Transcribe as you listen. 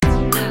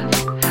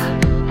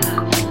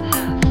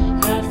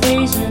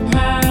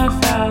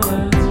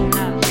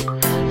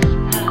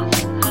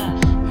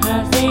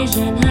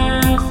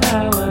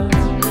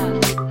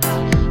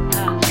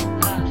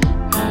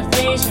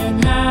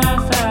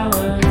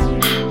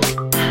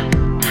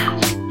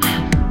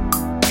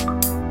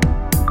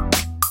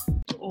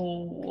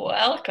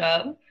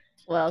Welcome.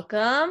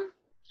 Welcome.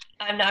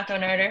 I'm Nako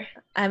Narder,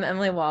 I'm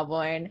Emily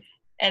Walborn.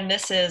 and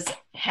this is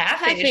Half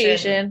Half Asian,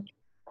 Asian,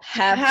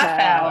 half Half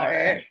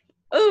power.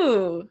 Hour.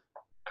 Ooh,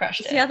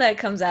 Crushed we'll see how it. that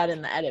comes out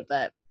in the edit,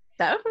 but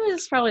that one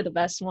is probably the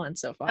best one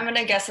so I'm far. going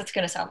to guess it's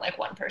going to sound like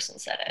one person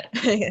said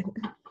it,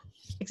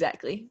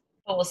 Exactly.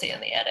 but we'll see in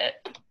the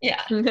edit.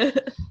 Yeah.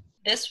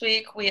 This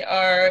week we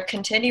are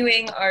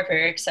continuing our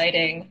very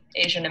exciting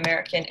Asian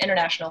American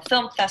International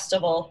Film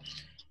Festival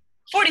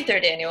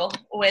 43rd annual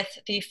with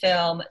the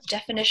film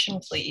Definition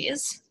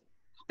Please.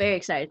 Very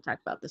excited to talk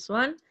about this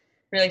one.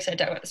 Really excited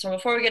to talk about this one.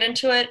 Before we get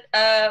into it,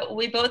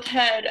 we both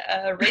had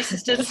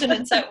racist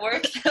incidents at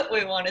work that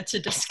we wanted to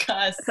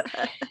discuss.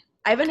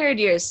 I haven't heard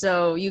yours,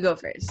 so you go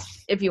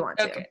first if you want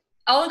to. Okay.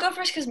 I'll go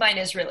first because mine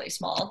is really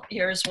small.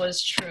 Yours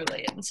was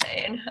truly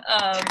insane.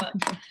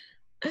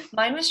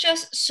 Mine was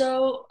just,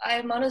 so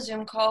I'm on a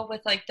Zoom call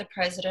with like the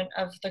president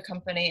of the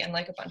company and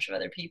like a bunch of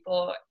other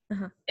people.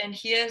 Uh-huh. And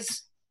he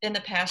has in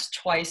the past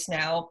twice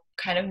now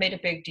kind of made a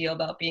big deal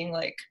about being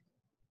like,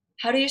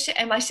 how do you say,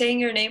 am I saying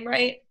your name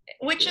right?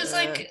 Which is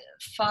like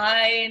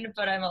fine,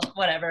 but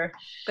whatever.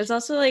 It's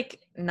also like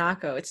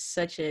Nako. It's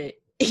such a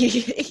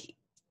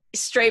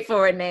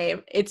straightforward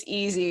name. It's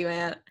easy,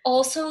 man.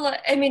 Also,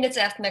 I mean, it's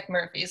ethnic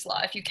Murphy's Law.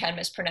 If you can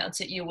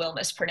mispronounce it, you will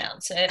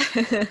mispronounce it.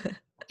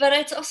 But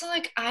it's also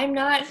like,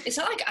 it's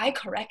not like I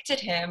corrected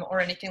him or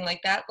anything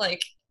like that.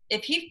 Like,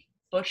 if he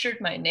butchered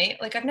my name,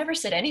 like, I've never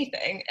said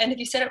anything. And if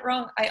he said it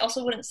wrong, I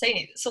also wouldn't say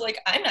anything. So, like,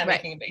 I'm not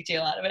making a big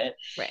deal out of it.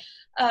 Right.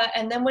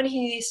 And then when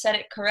he said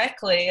it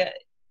correctly,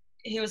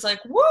 he was like,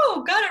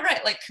 whoa, got it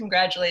right. Like,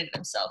 congratulated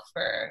himself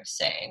for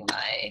saying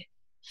my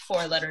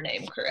 4-letter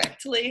name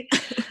correctly.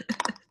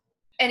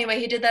 Anyway,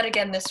 he did that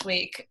again this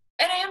week.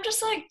 And I am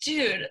just like,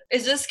 dude,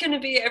 is this going to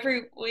be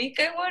every week,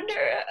 I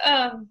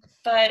wonder?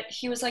 But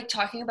he was like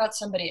talking about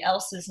somebody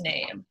else's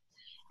name.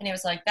 And he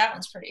was like, that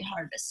one's pretty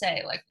hard to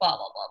say, like blah,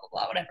 blah, blah, blah,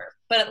 blah, whatever.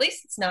 But at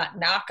least it's not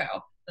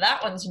Nako. That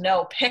one's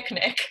no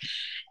picnic.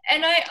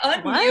 And I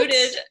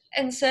unmuted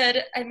and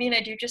said, I mean,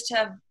 I do just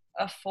have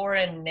a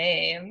foreign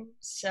name.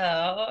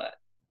 So,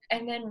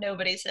 and then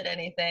nobody said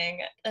anything.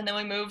 And then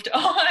we moved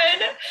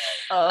on.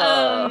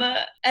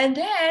 And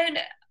then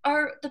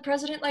the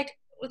president, like,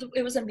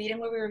 it was a meeting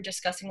where we were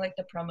discussing like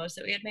the promos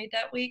that we had made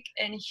that week,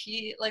 and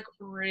he like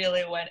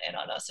really went in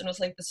on us and was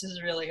like, this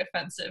is really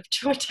offensive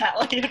to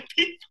Italian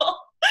people.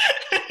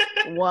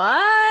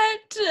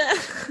 What?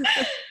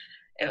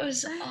 It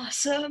was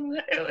awesome.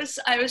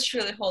 I was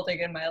truly holding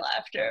in my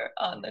laughter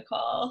on the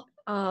call.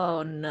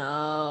 Oh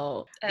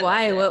no.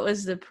 Why? What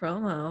was the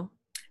promo?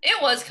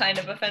 It was kind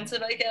of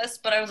offensive, I guess,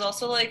 but I was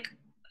also like,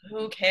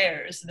 who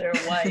cares? They're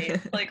white.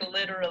 Like,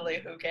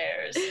 literally, who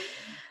cares?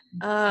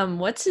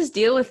 What's his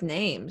deal with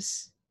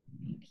names?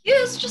 He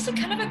is just a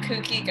kind of a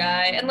kooky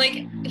guy, and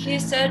like he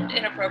said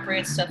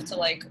inappropriate stuff to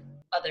like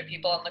other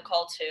people on the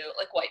call too,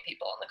 like white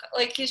people on the call.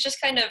 Like, he's just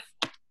kind of,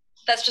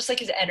 that's just like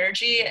his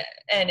energy,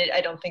 and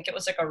I don't think it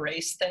was like a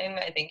race thing.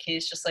 I think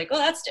he's just like, oh,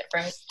 that's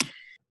different.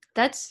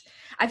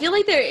 I feel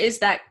like there is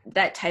that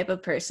type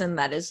of person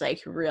that is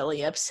like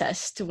really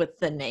obsessed with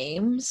the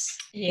names.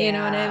 Yeah. You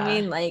know what I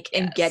mean? Like,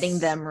 yes. And getting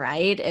them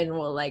right, and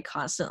will like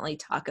constantly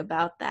talk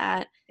about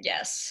that.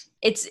 Yes.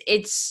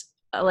 It's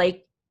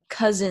like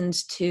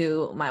cousins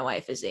to My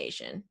Wife is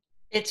Asian.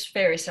 It's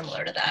very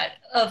similar to that,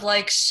 of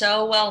like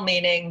so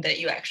well-meaning that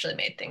you actually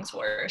made things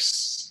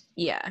worse.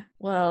 Yeah.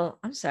 Well,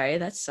 I'm sorry,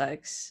 that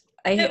sucks.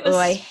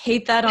 I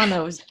hate that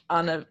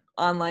on a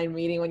online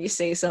meeting when you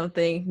say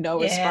something, no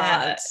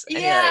response. And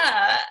you're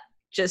like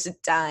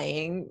just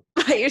dying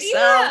by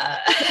yourself.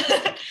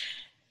 Yeah.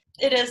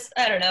 It is,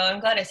 I don't know, I'm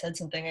glad I said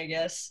something, I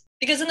guess.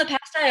 Because in the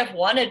past I have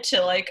wanted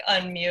to like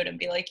unmute and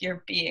be like,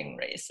 you're being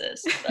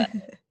racist. But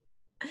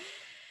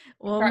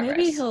well, progress.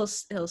 Maybe he'll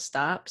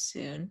stop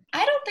soon.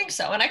 I don't think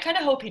so, and I kind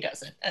of hope he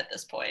doesn't at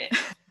this point.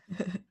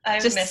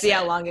 Just to see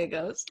how long it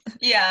goes.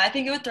 Yeah, I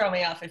think it would throw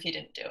me off if he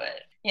didn't do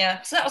it.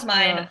 Yeah, so that was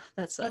mine.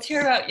 Let's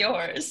hear about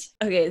yours.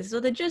 Okay, so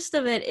the gist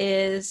of it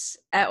is,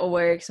 at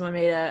work, someone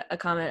made a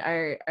comment,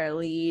 our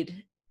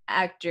lead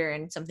actor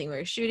and something we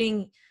were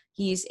shooting,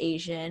 he's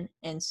Asian,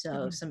 and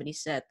so somebody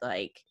said,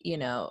 like, you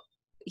know,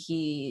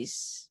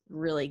 he's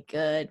really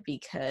good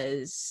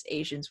because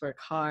Asians work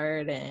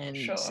hard, and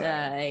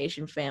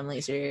Asian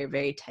families are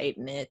very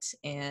tight-knit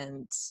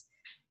and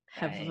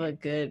have a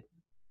good...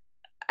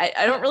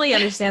 I don't really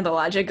understand the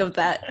logic of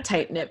that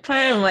tight-knit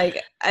part. I'm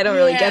like, I don't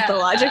really get the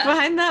logic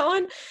behind that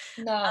one.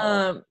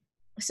 No.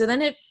 So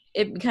then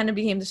it kind of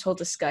became this whole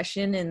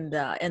discussion in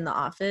the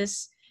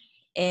office,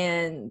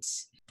 and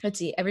let's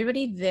see,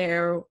 everybody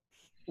there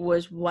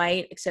was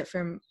white except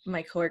for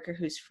my coworker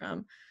who's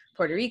from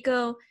Puerto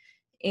Rico,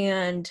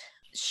 and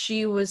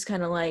she was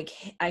kind of like,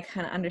 I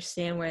kind of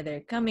understand where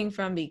they're coming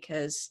from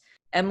because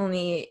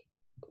Emily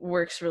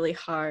works really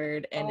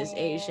hard and is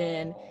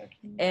Asian,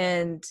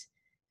 and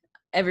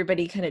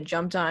everybody kind of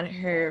jumped on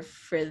her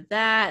for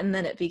that, and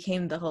then it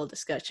became the whole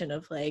discussion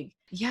of like,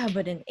 yeah,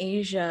 but in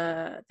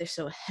Asia they're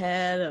so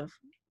ahead of,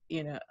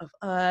 you know, of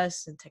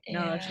us and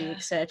technology,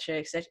 etc.,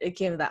 etc. It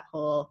came that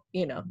whole,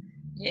 you know,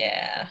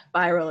 Yeah.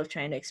 spiral of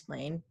trying to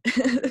explain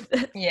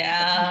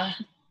Yeah.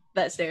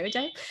 that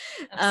stereotype.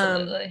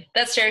 Absolutely.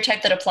 That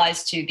stereotype that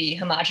applies to the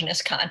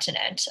homogenous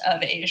continent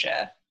of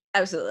Asia.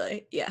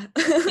 Absolutely, yeah.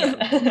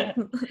 Yeah.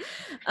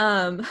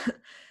 um,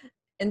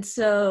 and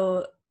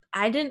so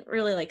I didn't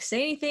really like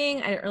say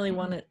anything. I didn't really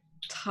want to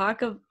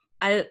talk of.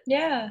 I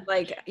Yeah.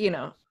 like,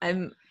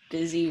 I'm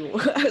busy.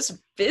 I was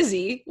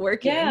busy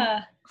working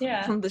Yeah.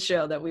 Yeah. on the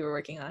show that we were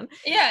working on.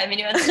 Yeah. I mean,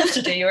 you had stuff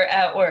to do. You were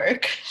at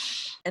work.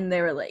 And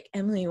they were like,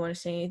 Emily, you want to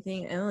say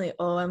anything? Emily,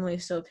 oh,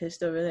 Emily's so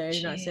pissed over there.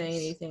 She's not saying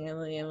Jeez. anything.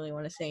 Emily,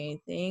 want to say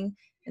anything?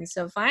 And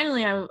so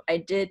finally, I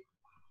did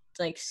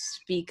like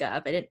speak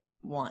up. I didn't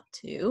want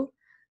to,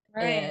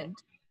 Right. and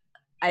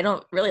I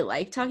don't really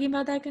like talking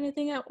about that kind of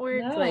thing at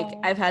work. Like,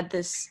 No. I've had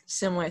this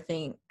similar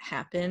thing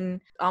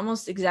happen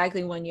almost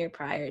exactly 1 year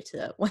prior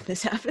to when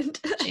this happened.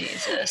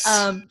 Jesus.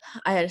 I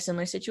had a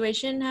similar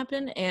situation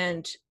happen,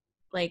 and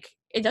like,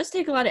 it does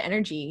take a lot of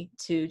energy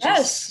to just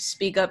Yes.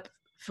 speak up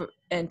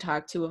and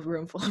talk to a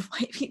room full of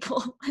white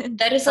people and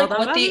That is tell like them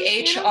what about the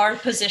this, HR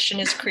position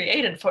is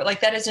created for. Like,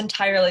 that is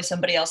entirely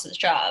somebody else's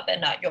job and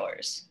not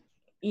yours.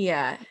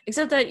 Yeah,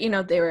 except that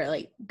they were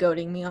like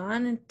goading me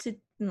on to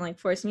and, like,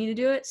 force me to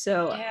do it.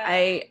 So Yeah.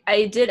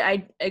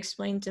 I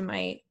explained to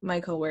my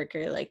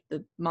coworker like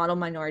the model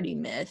minority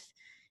myth,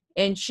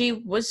 and she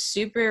was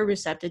super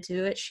receptive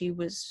to it. She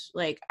was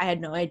like, I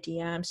had no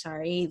idea. I'm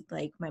sorry.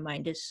 Like, my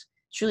mind is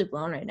truly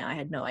blown right now. I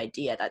had no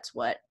idea that's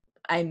what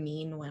I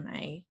mean when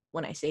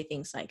I say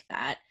things like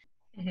that.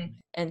 Mm-hmm.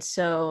 And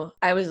so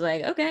I was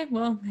like, okay,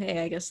 well,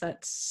 hey, I guess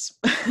that's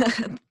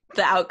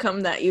the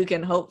outcome that you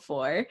can hope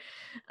for.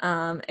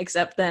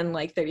 Except then,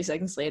 like 30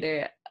 seconds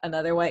later,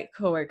 another white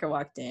coworker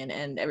walked in,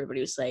 and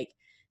everybody was like,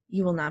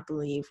 you will not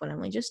believe what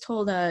Emily just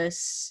told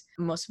us.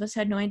 Most of us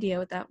had no idea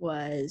what that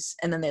was.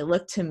 And then they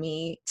looked to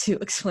me to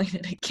explain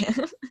it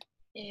again.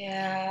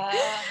 Yeah.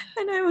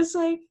 And I was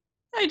like,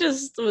 I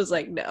just was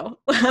like, no,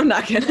 I'm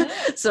not gonna. No.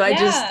 So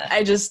Yeah.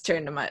 I just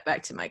turned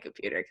back to my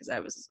computer because I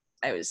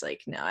was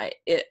like, no,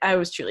 I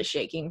was truly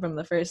shaking from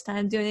the first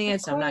time doing Of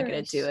it, so I'm not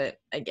gonna do course. it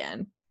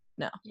again.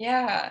 No.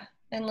 Yeah.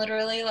 And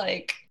literally,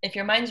 like, if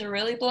your minds are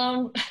really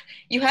blown,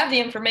 you have the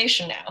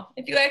information now.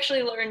 If you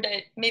actually learned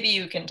it, maybe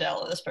you can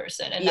tell this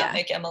person and not Yeah.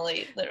 make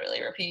Emily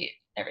literally repeat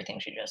everything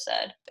she just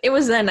said. It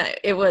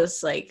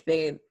was like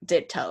they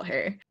did tell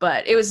her,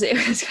 but it was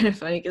kind of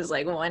funny because,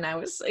 like, when I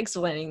was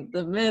explaining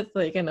the myth,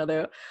 like,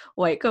 another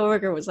white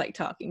coworker was like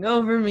talking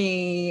over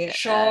me,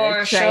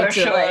 Sure, trying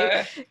sure, to,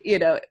 like, sure.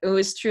 it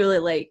was truly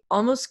like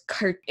almost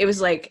it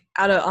was like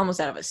almost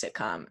out of a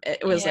sitcom.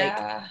 It was like,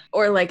 Yeah.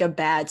 or like a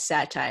bad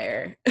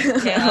satire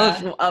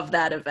Yeah. of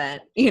that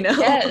event,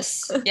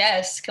 Yes.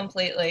 Yes,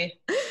 completely.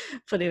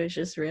 But it was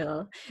just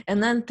real.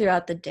 And then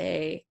throughout the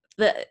day,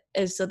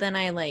 so then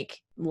I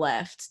like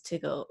left to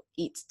go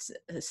eat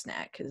a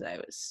snack because I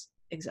was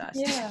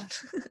exhausted. Yeah.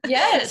 So I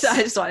Yes.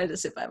 just wanted to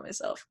sit by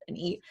myself and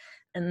eat.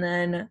 And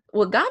then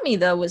what got me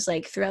though was,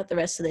 like, throughout the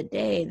rest of the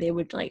day, they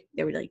were like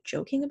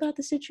joking about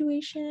the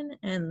situation,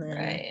 and then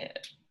Right.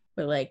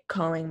 were like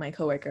calling my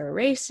coworker a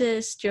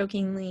racist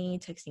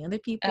jokingly, texting other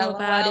people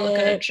about LOL,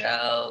 good it.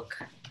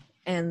 joke.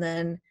 And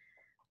then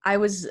I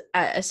was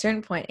at a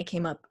certain point, it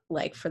came up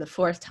like for the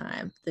fourth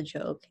time, the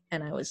joke,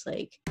 and I was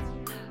like,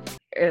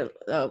 oh,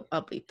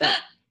 I'll bleep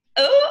that.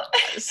 Oh.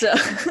 So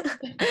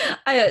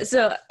okay,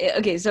 so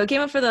it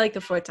came up for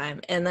the fourth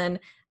time, and then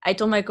I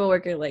told my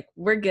coworker, like,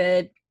 we're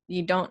good.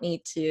 You don't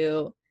need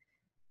to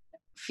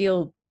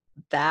feel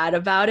bad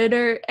about it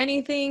or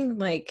anything.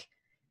 Like,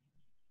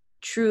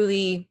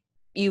 truly,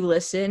 you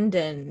listened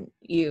and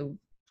you,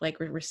 like,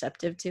 were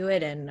receptive to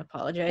it and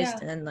apologized,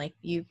 Yeah. and, like,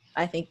 you,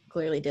 I think,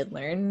 clearly did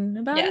learn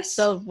about it. Yes.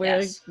 So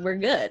Yes. we're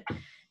good.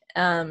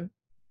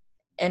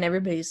 And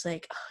everybody's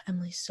like, oh,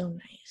 Emily's so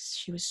nice.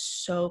 She was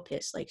so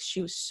pissed. Like,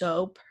 she was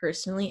so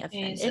personally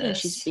offended, and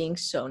she's Jesus. being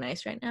so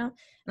nice right now.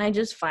 And I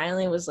just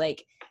finally was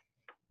like,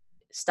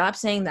 stop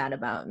saying that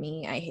about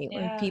me. I hate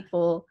when Yeah.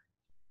 people,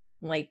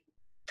 like,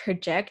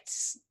 project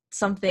Like,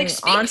 something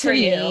speak onto for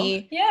you.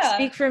 me, Yeah.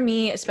 speak for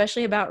me,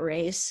 especially about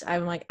race.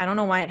 I'm like, I don't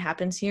know why it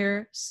happens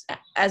here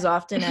as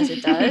often as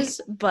it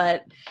does,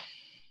 but,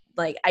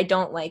 like, I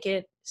don't like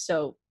it,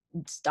 so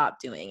stop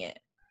doing it.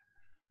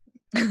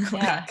 Like,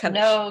 Yeah. kind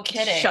of No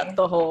shut kidding.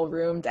 the whole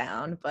room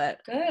down.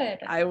 But Good.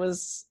 I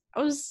was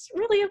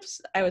really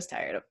I was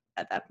tired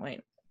at that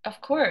point.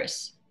 Of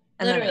course.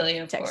 And then I Literally,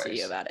 of texted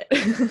you course. about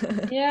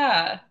it.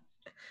 Yeah.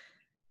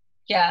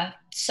 Yeah.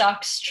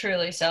 Sucks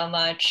truly so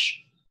much.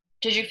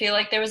 Did you feel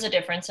like there was a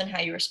difference in how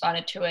you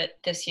responded to it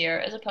this year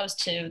as opposed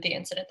to the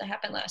incident that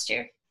happened last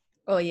year?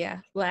 Oh yeah,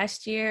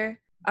 last year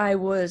I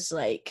was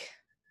like,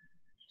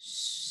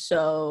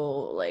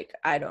 so, like,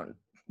 I don't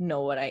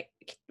know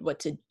what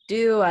to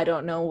do. I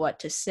don't know what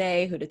to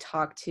say, who to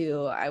talk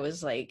to. I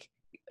was like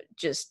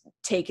just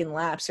taking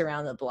laps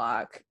around the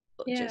block,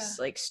 Yeah. just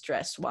like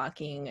stress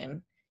walking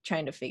and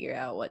trying to figure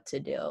out what to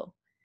do.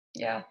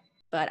 Yeah.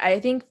 But I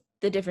think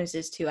the difference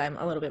is too, I'm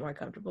a little bit more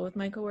comfortable with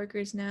my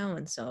coworkers now,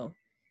 and so,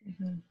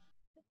 Mm-hmm.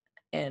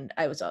 and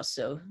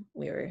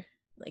we were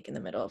like in the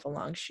middle of a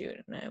long shoot,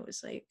 and I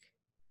was like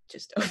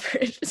just over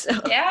it.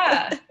 So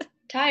Yeah,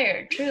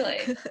 tired, truly.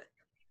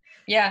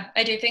 Yeah,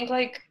 I do think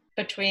like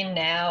between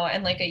now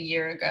and like a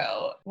year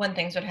ago, when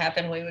things would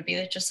happen, we would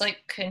be just like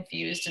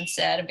confused and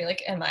sad and be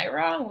like, am I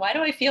wrong? Why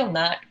do I feel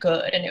not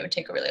good? And it would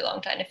take a really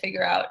long time to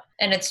figure out.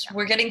 And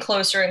we're getting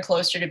closer and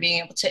closer to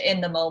being able to, in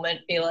the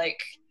moment, be like,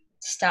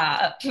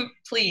 stop,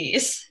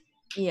 please.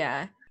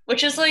 Yeah.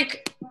 Which is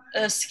like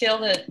a skill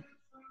that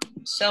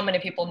so many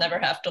people never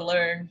have to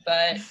learn,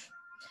 but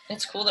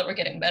it's cool that we're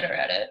getting better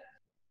at it.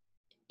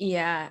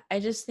 Yeah, I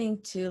just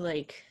think too,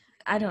 like,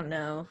 I don't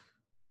know.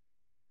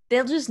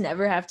 They'll just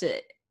never have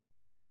to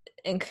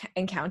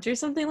encounter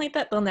something like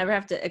that. They'll never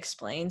have to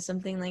explain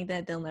something like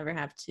that. They'll never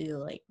have to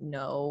like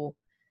know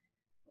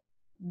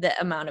the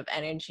amount of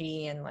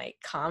energy and like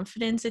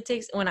confidence it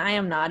takes. When I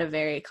am not a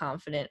very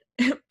confident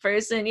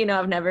person, you know,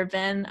 I've never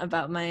been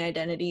about my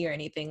identity or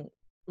anything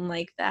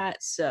like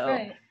that. So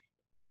Right.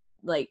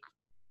 like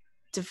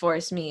to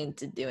force me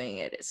into doing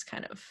it is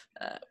kind of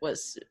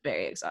was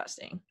very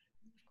exhausting.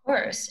 Of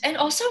course. And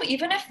also,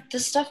 even if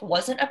this stuff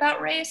wasn't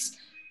about race,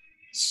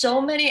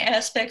 so many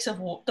aspects of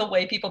the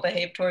way people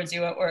behave towards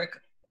you at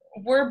work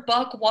were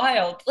buck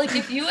wild. Like,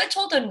 if you had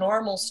told a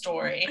normal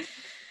story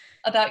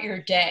about your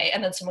day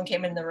and then someone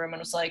came in the room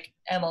and was like,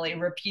 Emily,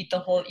 repeat the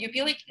whole, you'd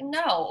be like,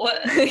 no.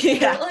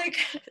 Yeah. Like,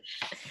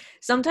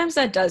 sometimes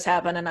that does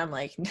happen and I'm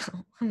like,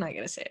 no, I'm not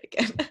gonna say it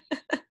again.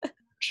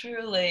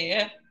 truly.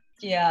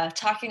 Yeah,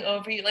 talking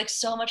over you, like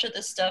so much of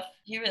this stuff,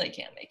 you really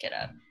can't make it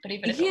up. But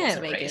even You if it can't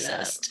wasn't make it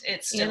up, racist,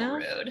 it's you still know?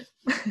 rude.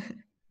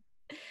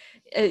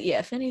 Yeah,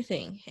 if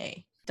anything,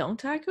 hey, don't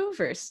talk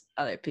over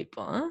other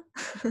people,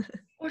 huh?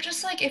 Or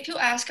just like if you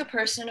ask a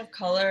person of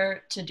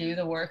color to do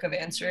the work of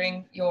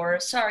answering your,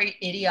 sorry,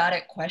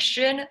 idiotic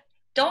question,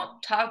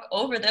 don't talk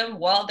over them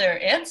while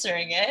they're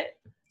answering it,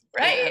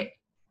 right?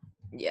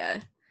 Yeah.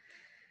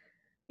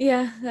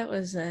 Yeah, that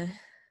was a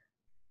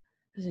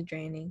very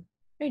draining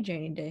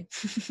day.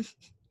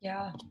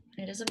 Yeah,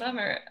 it is a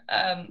bummer.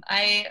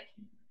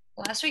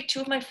 Last week, two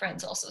of my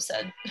friends also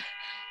said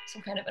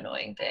some kind of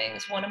annoying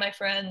things. One of my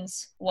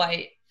friends,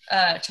 white,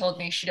 told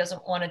me she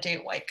doesn't want to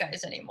date white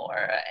guys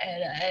anymore,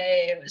 and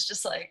I was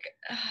just like,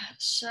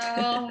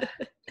 so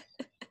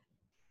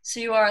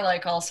you are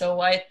like also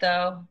white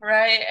though,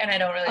 right? And I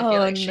don't really feel Oh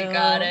like she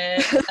got no.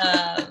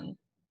 it.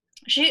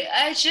 She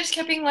just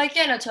kept being like,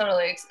 yeah, no,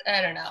 totally.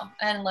 I don't know.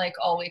 And like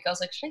all week, I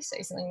was like, should I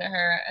say something to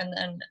her? And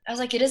then I was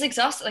like, it is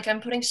exhausting. Like I'm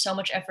putting so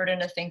much effort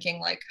into thinking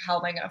like, how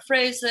am I going to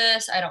phrase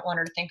this? I don't want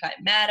her to think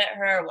I'm mad at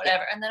her or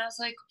whatever. And then I was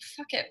like,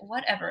 fuck it,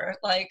 whatever.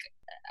 Like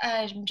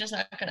I'm just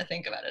not going to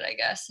think about it, I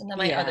guess. And then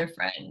my Yeah, other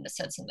friend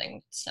said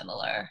something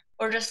similar,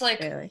 or just like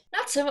really.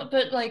 not similar,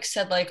 but like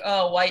said like,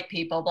 oh, white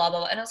people, blah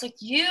blah blah. And I was like,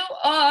 you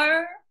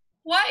are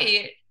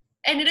white.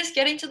 And it is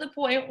getting to the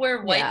point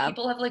where white Yeah,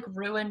 people have like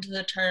ruined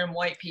the term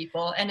white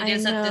people, and it I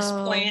is at this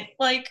know. point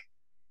like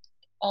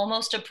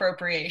almost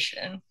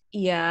appropriation.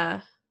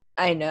 Yeah,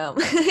 I know.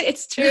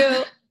 It's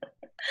true.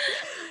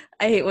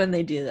 I hate when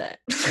they do that.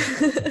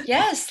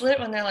 Yes,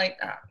 when they're like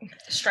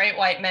straight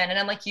white men, and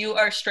I'm like, you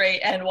are straight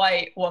and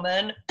white,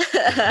 woman,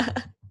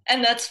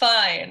 and that's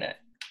fine.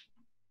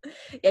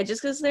 Yeah,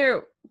 just because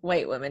they're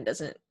white women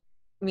doesn't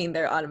mean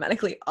they're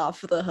automatically off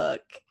the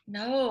hook.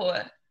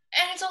 No.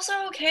 And it's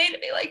also okay to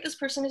be like, this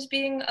person is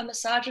being a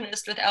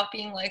misogynist without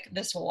being like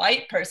this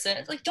white person.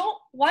 It's like,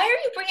 why are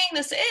you bringing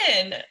this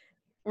in?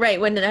 Right,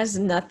 when it has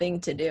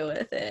nothing to do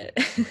with it.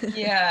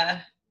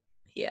 Yeah.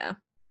 Yeah.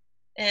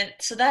 And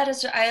so that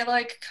is, I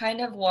like kind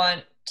of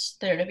want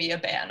there to be a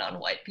ban on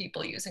white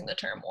people using the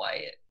term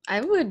white.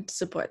 I would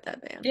support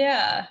that ban.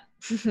 Yeah,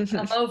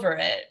 I'm over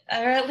it.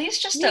 Or at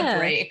least just a Yeah.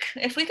 break.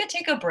 If we could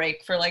take a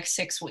break for like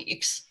 6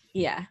 weeks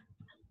Yeah.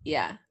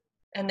 Yeah.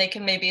 and they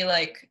can maybe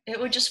like, it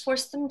would just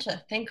force them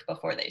to think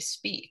before they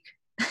speak.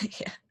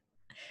 Yeah.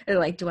 Or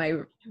like,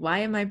 why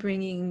am I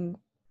bringing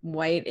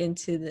white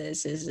into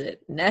this? Is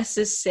it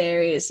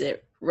necessary? Is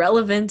it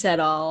relevant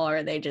at all? Or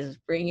are they just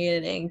bringing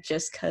it in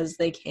just because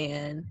they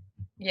can?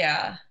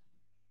 Yeah.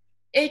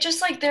 It just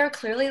like they're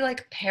clearly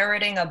like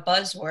parroting a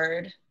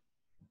buzzword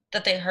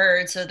that they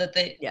heard so that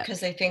Yeah. because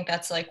they think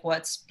that's like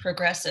what's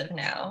progressive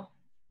now.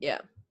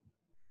 Yeah.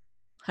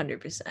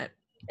 100%.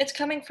 It's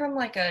coming from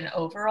like an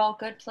overall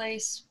good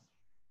place,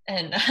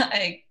 and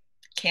I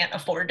can't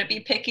afford to be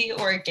picky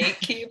or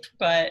gatekeep,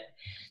 but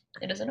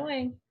it is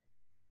annoying.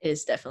 It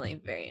is definitely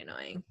very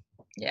annoying.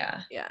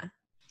 Yeah. Yeah.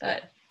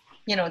 But,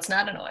 it's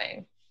not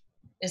annoying,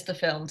 is the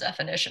film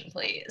definition,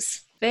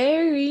 please.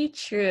 Very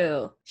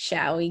true.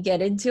 Shall we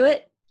get into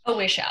it? Oh,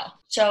 we shall.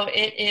 So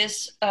it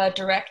is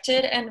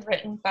directed and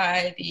written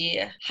by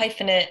the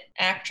hyphenate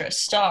actress,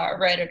 star,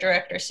 writer,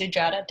 director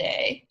Sujata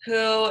Day,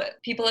 who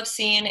people have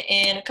seen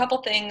in a couple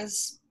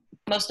things.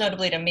 Most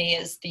notably to me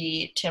is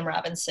the Tim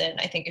Robinson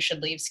I Think You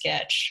Should Leave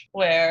sketch,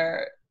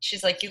 where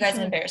she's like, you guys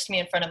embarrassed me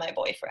in front of my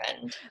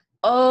boyfriend.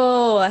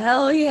 Oh,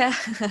 hell yeah.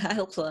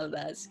 I love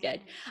that sketch.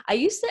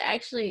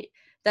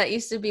 That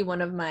used to be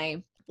one of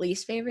my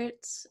least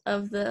favorites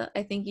of the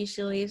I Think You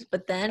Should Leave,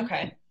 but then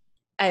Okay.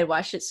 I had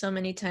watched it so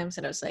many times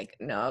that I was like,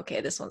 no,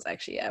 okay, this one's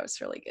actually, yeah, it's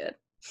really good.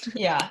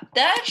 Yeah,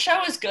 that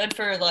show is good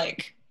for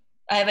like,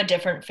 I have a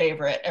different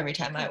favorite every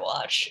time I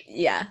watch.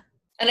 Yeah.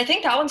 And I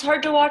think that one's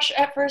hard to watch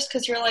at first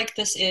because you're like,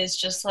 this is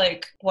just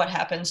like what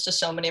happens to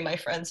so many of my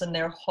friends and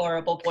their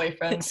horrible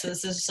boyfriends.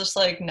 This is just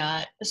like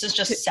not, this is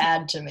just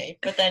sad to me.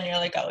 But then you're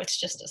like, oh, it's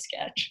just a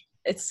sketch.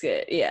 It's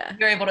good. Yeah.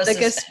 You're able to The,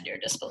 suspend your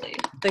disbelief.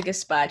 the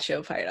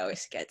gazpacho part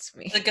always gets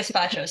me. The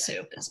gazpacho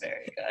soup is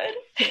very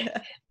good.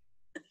 Yeah.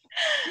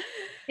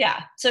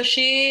 Yeah, so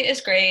she is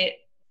great.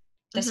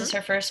 This Mhm. is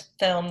her first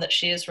film that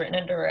she has written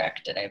and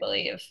directed, I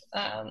believe.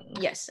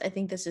 Yes, I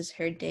think this is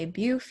her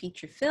debut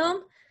feature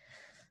film.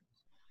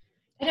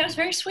 And it was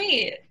very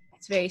sweet.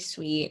 It's very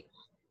sweet.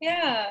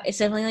 Yeah, It's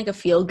definitely like a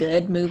feel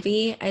good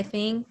movie, I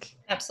think.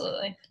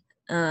 absolutely.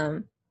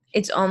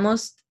 It's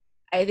almost,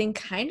 I think,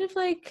 kind of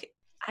like,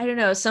 I don't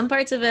know, some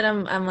parts of it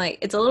I'm like,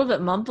 it's a little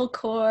bit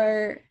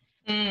mumblecore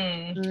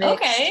mixed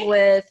Okay.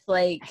 with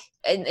like,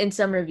 in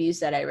some reviews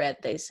that I read,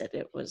 they said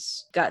it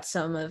was got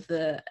some of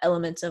the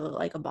elements of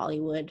like a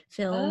Bollywood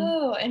film.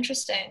 Oh,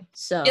 interesting.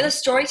 So Yeah, the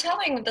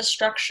storytelling, the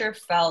structure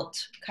felt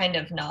kind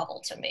of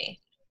novel to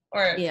me,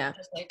 or yeah,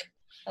 just like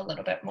a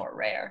little bit more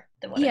rare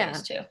than what I'm yeah,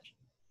 used to.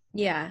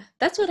 yeah.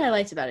 That's what I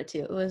liked about it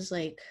too. It was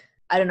like,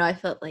 I don't know, I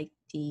felt like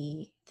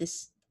the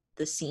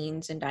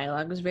scenes and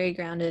dialogue was very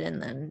grounded,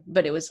 and then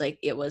but it was like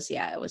it was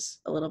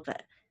a little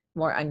bit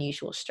more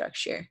unusual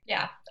structure.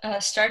 Yeah,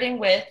 starting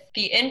with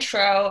the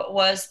intro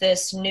was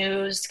this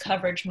news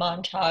coverage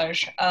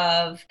montage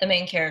of the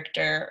main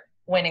character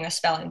winning a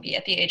spelling bee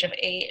at the age of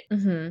 8,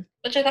 Mm-hmm.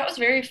 which I thought was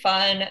very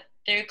fun,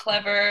 very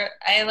clever.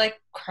 I like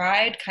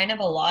cried kind of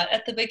a lot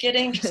at the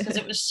beginning just because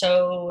it was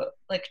so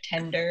like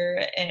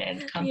tender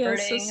and Yeah, so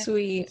comforting.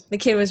 sweet. The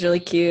kid was really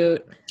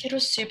cute. Kid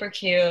was super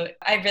cute.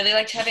 I really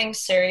liked having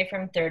Suri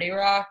from 30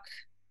 Rock,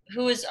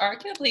 who is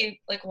arguably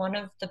like one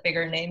of the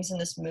bigger names in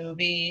this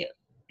movie,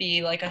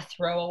 be like a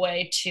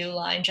throwaway 2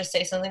 line, just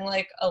say something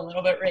like a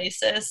little bit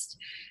racist.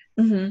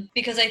 Mm-hmm.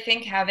 Because I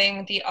think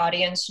having the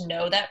audience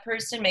know that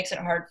person makes it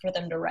hard for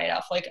them to write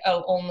off like,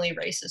 oh, only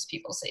racist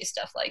people say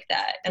stuff like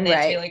that. And they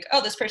have to be Right. like,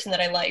 oh, this person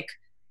that I like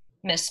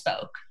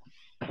misspoke.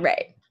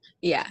 Right.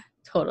 Yeah,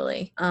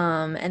 totally.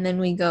 And then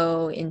we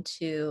go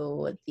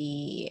into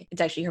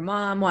it's actually her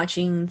mom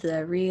watching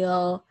the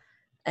reel,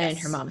 and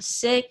her Yes. mom's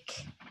sick.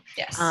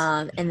 Yes.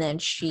 And then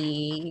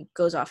she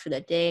goes off for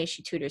the day.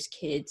 She tutors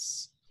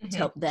kids to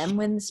help them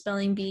win the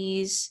spelling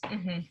bees,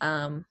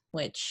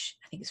 which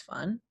I think is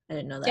fun. I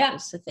didn't know that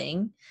was the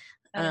thing.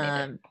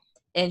 And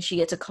she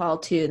gets a call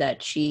too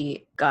that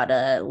she got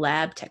a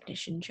lab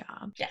technician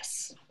job.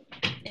 Yes.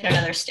 In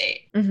another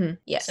state. Mm-hmm.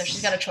 Yes. So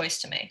she's got a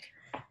choice to make.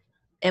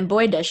 And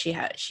boy, does she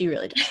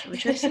really does have a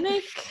choice to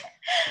make.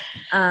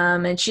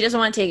 And she doesn't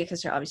want to take it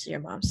because obviously her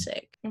mom's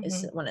sick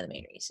is one of the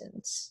main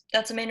reasons.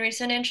 That's the main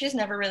reason. And she's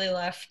never really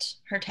left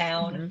her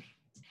town.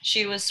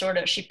 She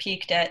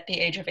peaked at the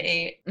age of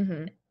 8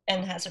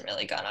 and hasn't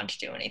really gone on to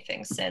do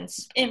anything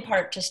since, in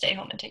part to stay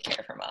home and take care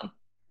of her mom.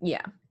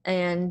 Yeah.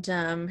 And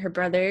her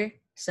brother,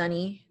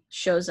 Sonny,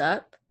 shows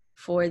up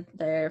for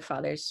their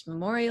father's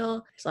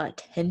memorial. There's a lot of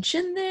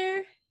tension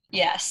there.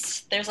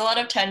 Yes, there's a lot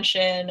of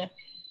tension.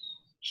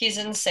 He's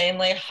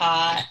insanely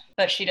hot,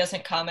 but she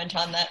doesn't comment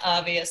on that,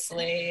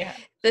 obviously.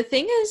 The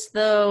thing is,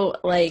 though,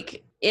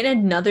 like, in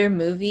another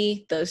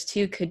movie, those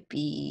two could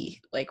be,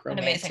 like,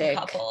 romantic an amazing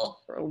couple.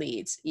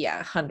 Leads.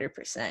 Yeah, 100%.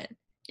 Yes.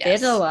 They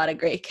had a lot of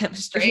great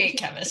chemistry. Great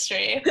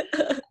chemistry.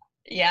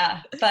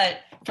 Yeah, but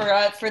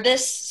for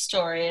this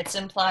story, it's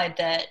implied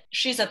that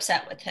she's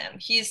upset with him.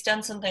 He's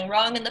done something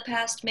wrong in the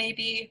past,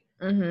 maybe,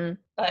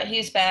 but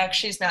he's back.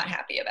 She's not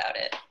happy about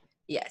it.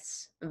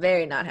 Yes,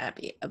 very not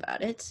happy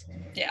about it.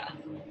 Yeah.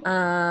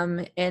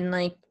 And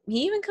like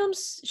he even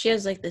comes. She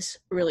has like this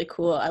really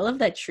cool. I love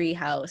that tree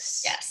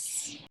house.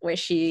 Yes. Where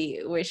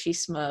she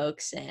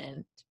smokes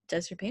and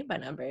does her paint by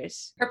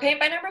numbers. Her paint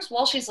by numbers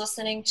while she's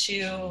listening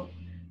to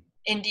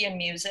Indian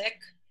music,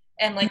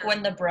 and like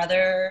when the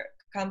brother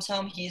comes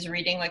home, he's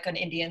reading like an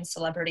Indian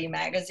celebrity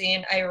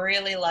magazine. I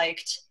really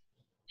liked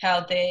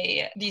how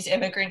these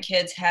immigrant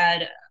kids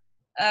had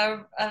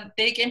a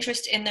big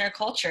interest in their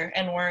culture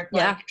and weren't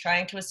like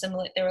trying to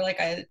assimilate. They were like,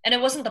 and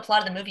it wasn't the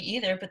plot of the movie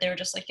either, but they were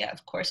just like, yeah,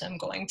 of course I'm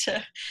going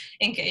to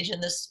engage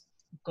in this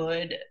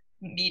good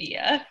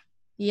media.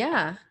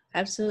 Yeah,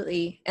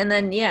 absolutely. And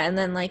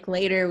then like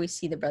later we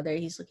see the brother,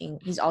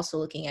 he's also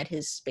looking at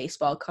his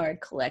baseball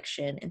card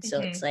collection. And so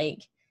it's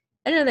like,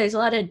 I don't know, there's a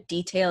lot of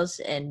details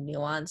and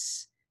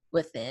nuance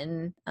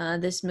within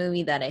this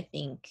movie that I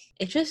think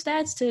it just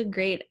adds to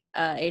great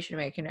Asian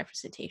American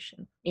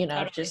representation,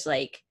 totally. Just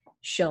like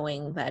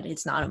showing that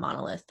it's not a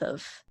monolith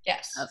of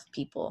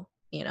people.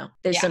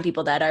 There's some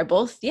people that are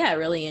both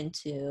really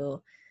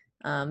into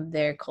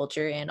their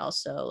culture and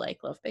also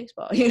like love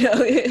baseball.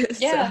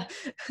 Yeah.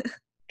 So,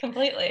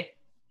 completely.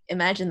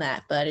 Imagine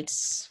that, but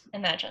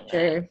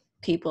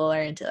people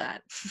are into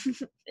that.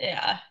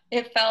 Yeah,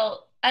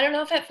 I don't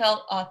know if it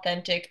felt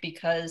authentic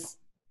because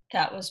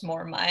that was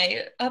more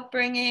my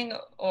upbringing,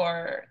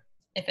 or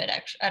if it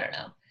actually,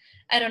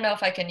 I don't know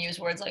if I can use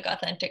words like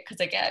authentic because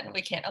again,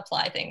 we can't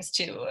apply things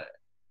to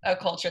a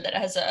culture that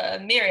has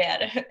a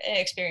myriad of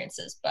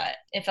experiences, but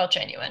it felt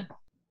genuine.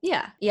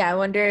 Yeah. I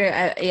wonder,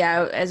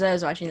 as I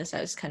was watching this,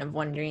 I was kind of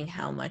wondering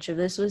how much of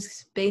this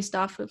was based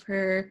off of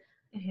her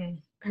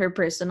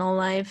personal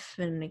life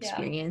and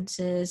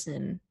experiences. Yeah.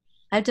 And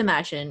I have to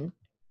imagine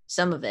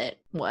some of it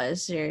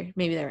was, or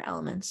maybe there were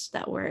elements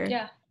that were.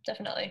 Yeah,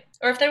 definitely.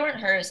 Or if they weren't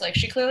hers, like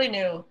she clearly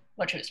knew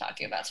what she was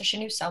talking about. So she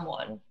knew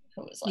someone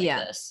who was like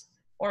this,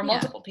 or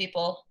multiple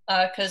people.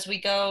 Because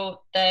we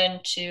go then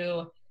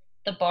to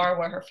the bar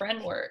where her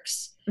friend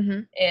works,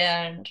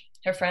 and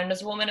her friend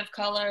is a woman of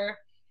color.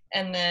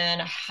 And then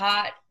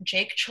hot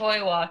Jake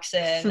Choi walks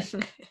in,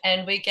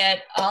 and we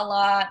get a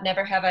la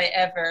Never Have I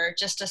Ever,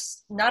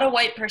 just not a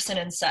white person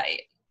in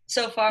sight.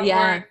 So far,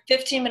 we're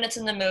 15 minutes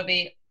in the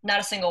movie,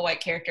 not a single white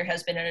character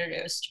has been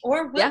introduced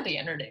or will be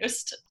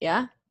introduced.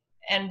 Yeah.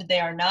 And they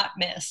are not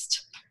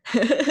missed.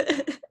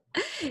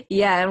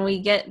 Yeah,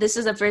 and this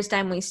is the first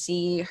time we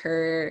see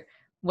her,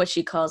 what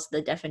she calls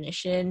the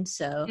definition.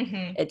 So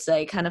it's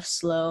like kind of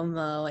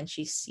slow-mo, and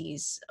she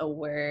sees a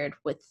word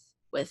with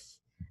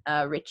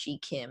Richie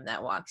Kim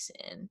that walks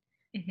in.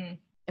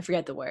 I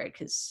forget the word,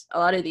 because a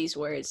lot of these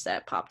words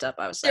that popped up,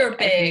 I was They're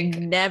big.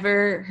 I've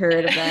never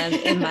heard of them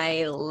in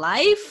my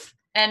life.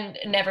 And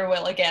never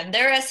will again.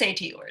 They're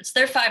SAT words.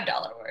 They're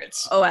 $5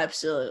 words. Oh,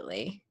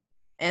 absolutely.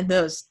 And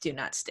those do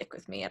not stick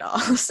with me at all.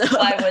 So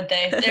why would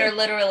they? They're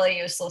literally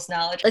useless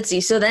knowledge. Let's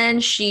see. So then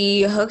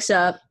she hooks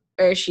up,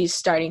 or she's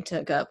starting to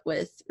hook up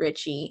with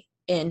Richie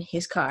in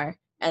his car.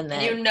 And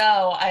then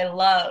I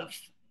love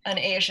an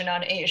Asian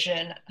on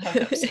Asian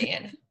hookup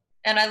scene.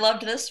 And I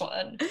loved this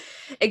one.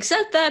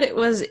 Except that it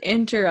was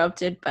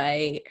interrupted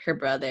by her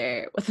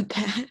brother with a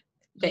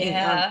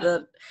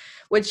bat.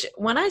 Which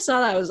when I saw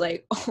that, I was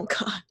like, oh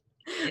God.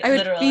 I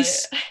would be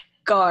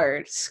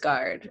scarred.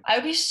 I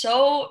would be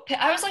so,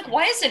 I was like,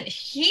 why isn't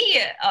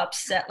he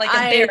upset, like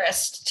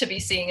embarrassed to be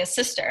seeing his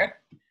sister?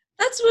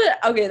 That's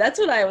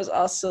what I was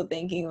also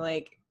thinking,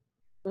 like,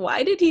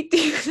 why did he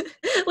do that?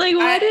 Like,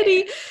 why did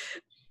he,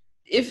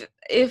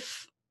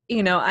 if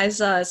I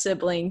saw a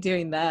sibling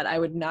doing that, I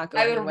would not go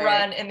anywhere. I would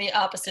run in the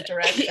opposite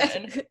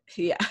direction.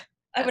 Yeah.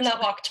 I would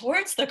not walk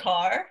towards the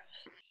car,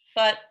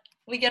 but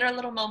we get our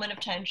little moment of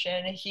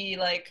tension. He,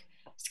 like,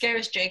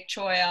 scares Jake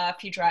Choi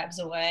off. He drives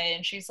away,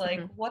 and she's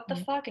like, what the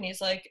fuck? And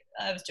he's like,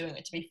 I was doing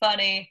it to be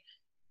funny.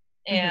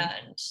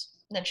 And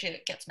then she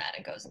gets mad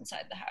and goes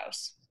inside the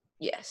house.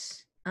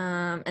 Yes.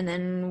 And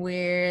then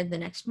the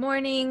next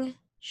morning,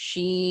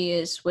 she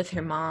is with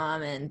her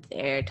mom, and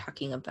they're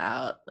talking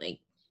about, like,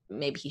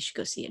 maybe he should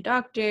go see a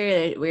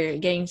doctor. We're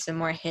getting some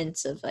more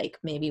hints of, like,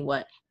 maybe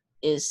what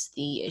is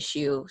the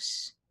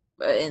issues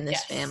in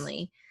this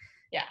family.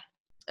 Yeah.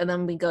 And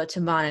then we go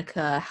to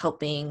Monica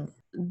helping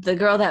the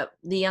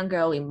young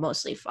girl we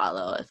mostly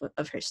follow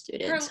of her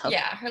students.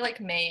 Her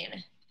like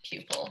main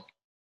pupil.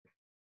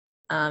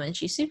 And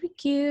she's super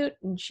cute,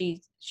 and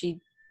she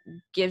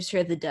gives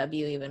her the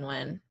W even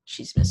when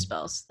she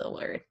misspells the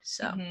word.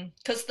 So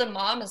because the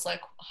mom is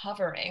like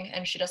hovering,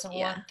 and she doesn't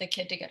want the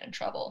kid to get in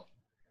trouble,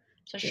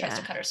 so she tries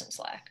to cut her some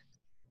slack.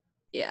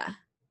 Yeah,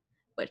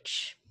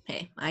 which,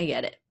 hey, I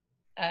get it.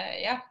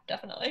 Yeah,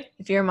 definitely.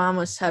 If your mom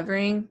was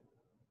hovering,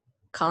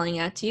 calling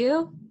out to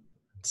you,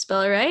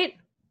 spell it right,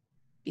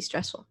 be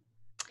stressful.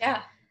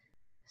 Yeah.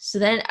 So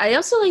then I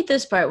also like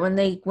this part when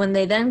they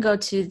then go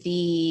to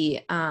the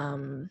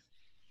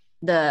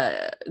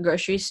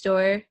grocery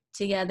store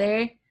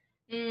together,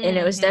 and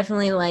it was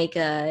definitely like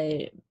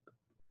a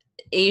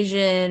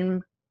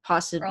Asian,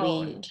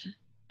 possibly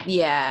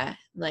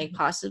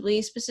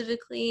possibly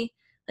specifically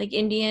like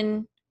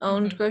Indian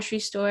owned grocery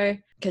store,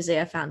 because they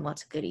have found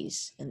lots of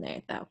goodies in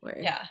there that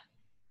were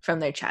from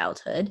their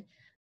childhood.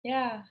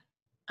 Yeah.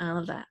 I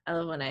love that. I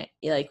love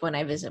when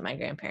I visit my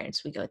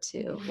grandparents, we go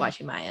to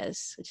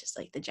Wachimaya's, which is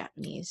like the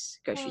Japanese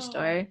grocery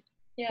store.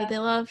 Yeah. I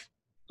love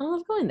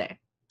going there.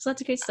 There's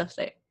lots of great stuff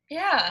there.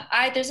 Yeah.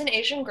 There's an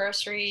Asian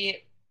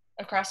grocery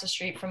across the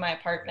street from my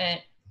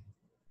apartment,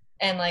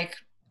 and like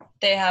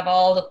they had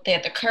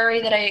the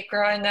curry that I ate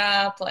growing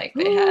up. Like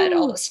they had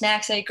all the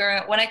snacks I ate growing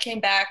up. When I came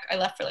back, I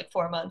left for like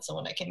 4 months, and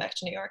when I came back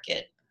to New York,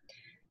 it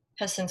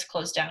has since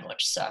closed down,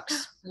 which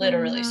sucks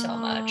literally so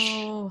much.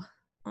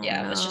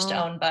 It was just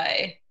owned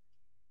by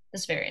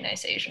this very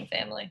nice Asian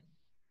family.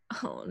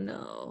 Oh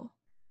no.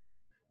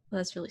 Well,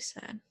 that's really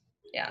sad.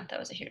 Yeah, that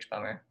was a huge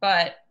bummer.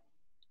 But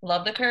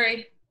love the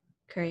curry.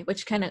 Curry.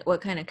 What kind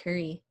of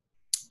curry?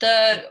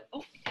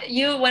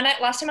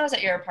 Last time I was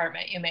at your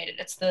apartment, you made it.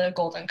 It's the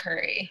golden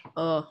curry.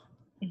 Oh,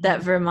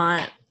 that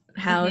Vermont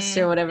house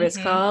or whatever it's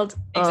called.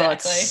 Exactly. Oh,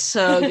 it's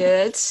so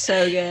good.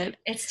 So good.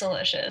 It's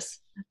delicious.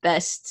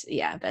 Best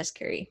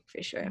curry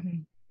for sure.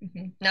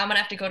 Now I'm gonna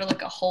have to go to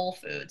like a Whole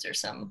Foods or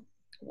some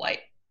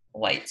white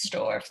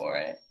store for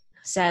it.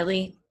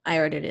 Sadly, I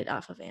ordered it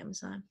off of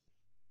Amazon.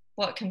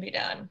 What can be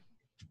done?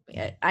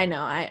 Yeah, I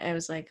know. I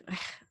was like,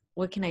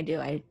 what can I do?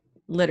 I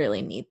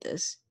literally need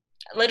this.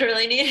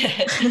 Literally need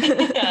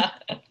it.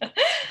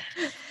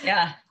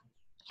 Yeah.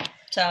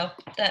 So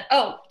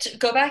to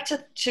go back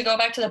to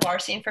the bar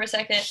scene for a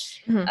second.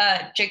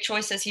 Jake Choi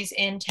says he's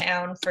in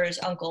town for his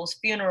uncle's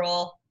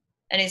funeral,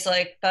 And he's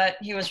like, but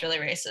he was really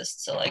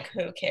racist, so like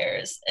who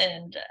cares?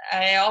 And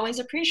I always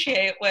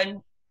appreciate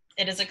when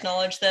it is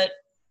acknowledged that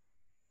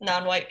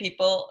non-white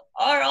people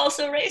are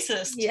also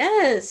racist.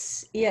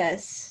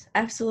 Yes,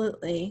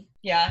 absolutely.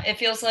 Yeah, it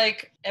feels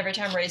like every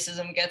time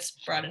racism gets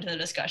brought into the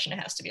discussion, it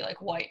has to be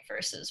like white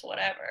versus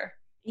whatever.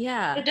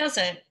 Yeah. It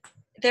doesn't.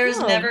 There's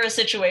No. never a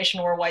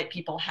situation where white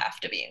people have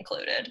to be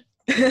included.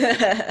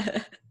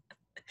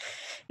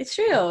 It's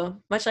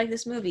true. Much like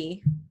this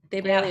movie.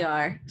 They barely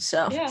are.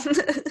 So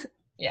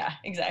yeah,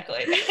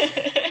 exactly.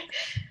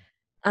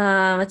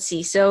 Let's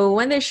see. So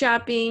when they're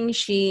shopping,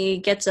 she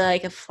gets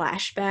like a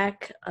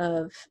flashback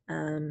of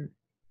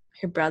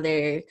her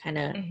brother kind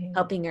of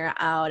helping her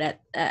out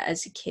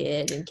as a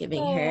kid and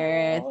giving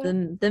her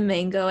the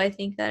mango, I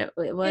think that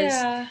it was.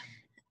 Yeah.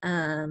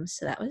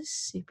 So that was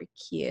super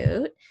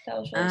cute. That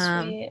was really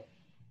sweet.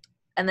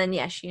 And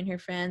then she and her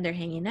friend, they're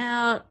hanging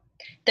out.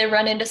 They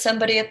run into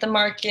somebody at the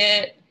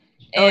market.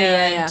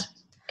 And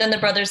then the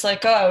brother's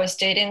like, oh, I was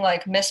dating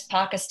like Miss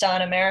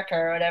Pakistan America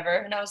or whatever.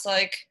 And I was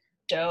like,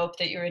 dope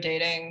that you were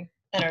dating,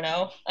 I don't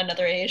know,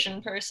 another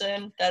Asian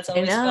person. That's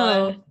always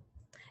fun.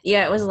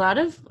 Yeah, it was a lot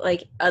of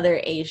like other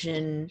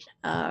Asian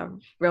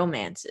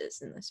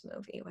romances in this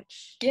movie,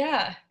 which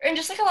and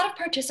just like a lot of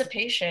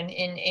participation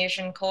in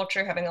Asian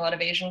culture, having a lot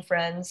of Asian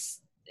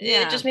friends.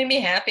 It just made me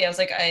happy. I was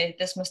like,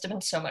 this must have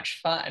been so much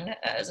fun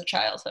as a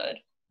childhood.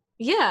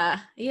 Yeah,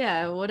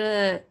 what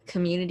a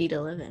community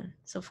to live in.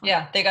 So fun.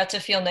 Yeah, they got to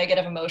feel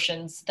negative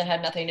emotions that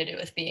had nothing to do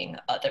with being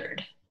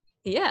othered.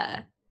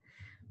 Yeah.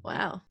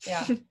 Wow.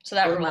 Yeah. So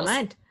that blew rules. my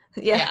mind.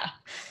 Yeah.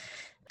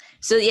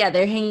 So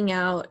they're hanging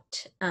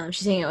out.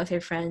 She's hanging out with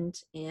her friend,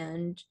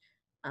 and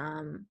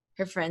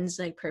her friend's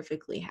like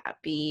perfectly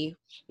happy,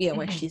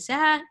 where she's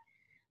at.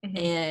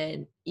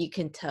 And you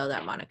can tell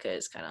that Monica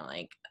is kind of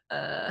like,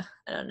 I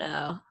don't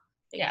know.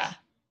 Like,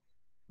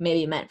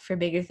 maybe meant for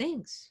bigger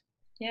things.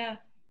 Yeah.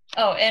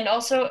 Oh, and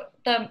also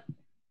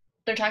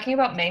they're talking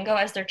about mango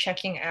as they're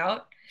checking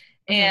out.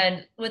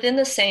 And within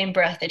the same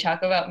breath, they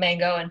talk about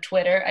mango and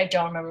Twitter. I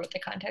don't remember what the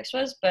context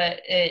was,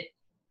 but it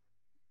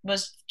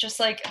was just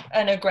like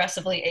an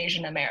aggressively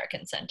Asian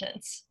American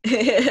sentence.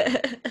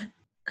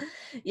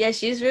 Yeah,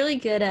 she's really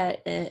good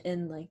at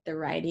in like the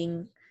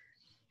writing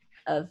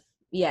of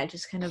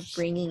just kind of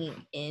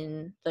bringing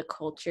in the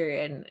culture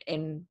and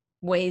in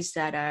ways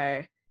that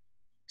are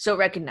so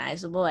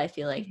recognizable, I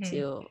feel like,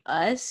 to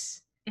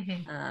us.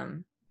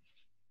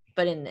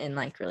 But in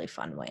like really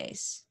fun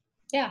ways.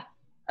 Yeah.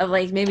 Of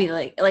like maybe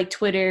like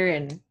Twitter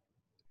and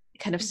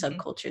kind of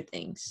subculture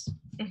things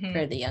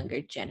for the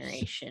younger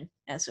generation,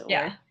 as it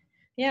were.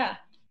 Yeah.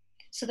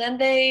 So then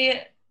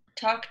they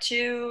talk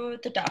to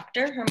the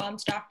doctor, her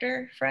mom's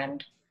doctor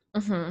friend.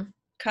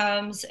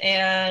 Comes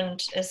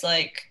and is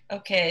like,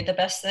 okay, the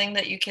best thing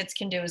that you kids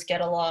can do is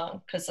get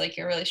along, because like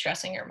you're really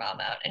stressing your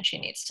mom out and she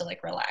needs to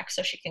like relax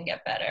so she can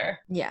get better.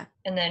 Yeah.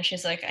 And then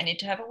she's like, I need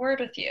to have a word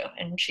with you.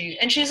 And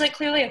she's like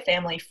clearly a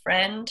family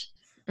friend.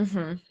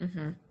 And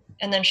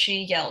then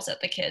she yells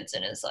at the kids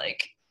and is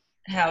like,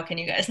 how can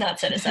you guys not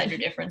set aside your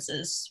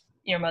differences?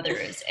 Your mother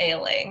is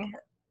ailing.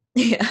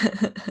 Yeah.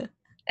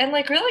 And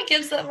like really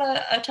gives them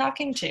a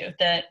talking to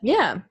that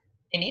they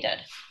needed.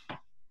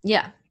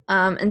 Yeah.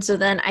 And so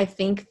then I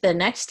think the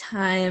next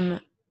time,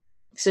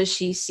 so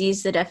she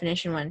sees the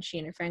definition when she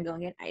and her friend go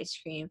and get ice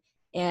cream.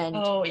 And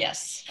oh,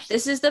 yes.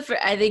 This is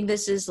I think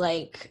this is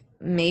like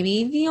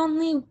maybe the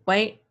only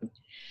white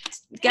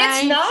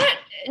guy. It's not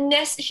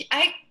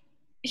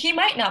he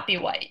might not be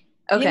white.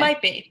 Okay. He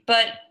might be,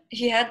 but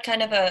he had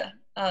kind of a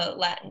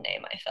Latin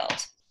name, I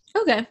felt.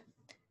 Okay.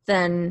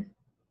 Then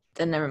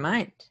never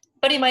mind.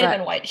 But he might have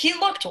been white. He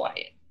looked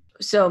white.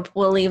 So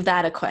we'll leave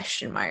that a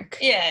question mark.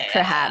 Yeah.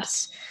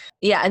 Perhaps.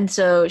 Yeah, and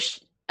so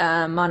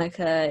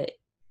Monica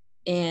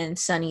and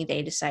Sunny,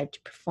 they decide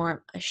to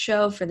perform a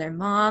show for their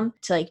mom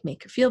to like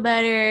make her feel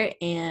better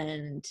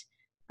and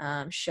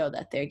show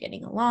that they're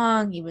getting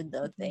along, even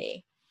though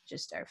they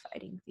just are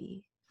fighting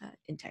the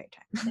entire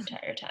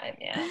time.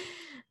 Yeah.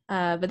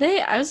 But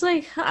I was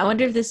like, I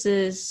wonder if this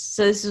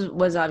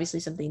was obviously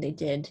something they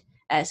did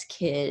as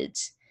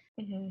kids,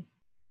 and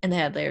they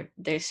had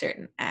their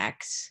certain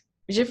acts.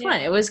 Which are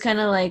fun. It was kind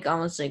of like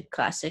almost like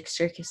classic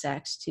circus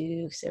acts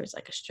too, because there was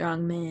like a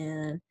strong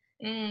man,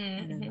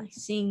 and then like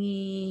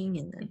singing,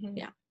 and then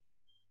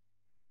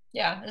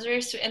it was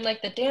very sweet, and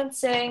like the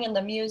dancing and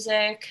the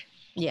music.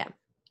 Yeah,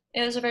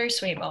 it was a very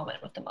sweet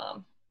moment with the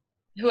mom,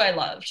 who I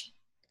loved.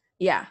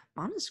 Yeah,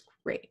 mom is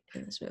great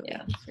in this movie,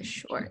 for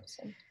sure.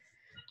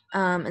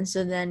 And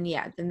so then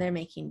they're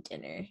making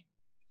dinner.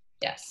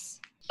 Yes.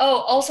 Oh,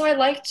 also I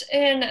liked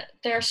in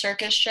their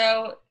circus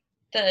show,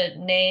 the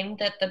name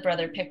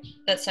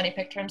that Sunny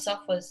picked for himself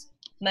was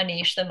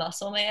Manish the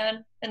Muscle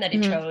Man, and that he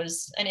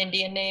chose an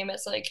Indian name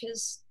as like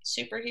his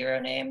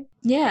superhero name.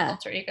 Yeah.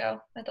 Alter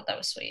ego. I thought that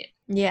was sweet.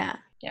 Yeah.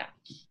 Yeah.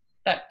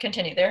 But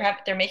continue.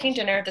 They're making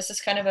dinner. This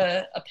is kind of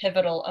a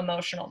pivotal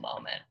emotional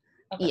moment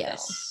of the film.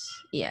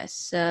 Yes.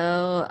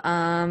 So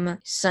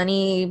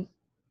Sunny,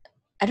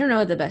 I don't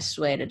know the best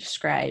way to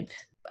describe,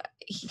 but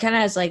he kind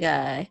of has like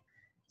a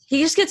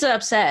He just gets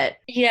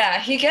upset. Yeah,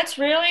 he gets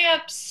really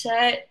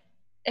upset,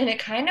 and it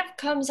kind of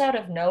comes out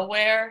of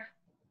nowhere.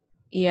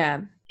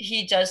 Yeah.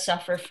 He does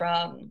suffer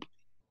from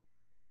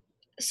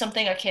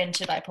something akin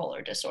to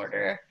bipolar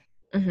disorder.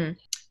 Mm-hmm.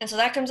 And so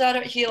that comes out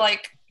of, he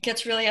like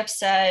gets really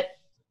upset,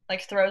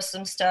 like throws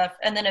some stuff,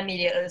 and then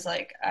immediately is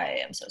like,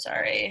 I am so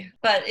sorry.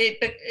 But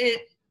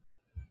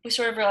we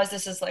sort of realize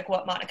this is like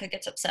what Monica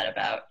gets upset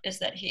about, is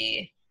that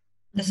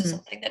this is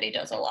something that he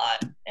does a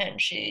lot,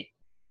 and she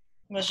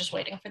was just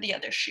waiting for the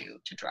other shoe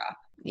to drop.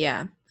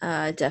 Yeah,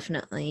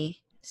 definitely.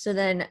 So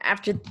then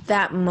after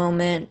that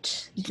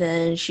moment,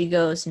 then she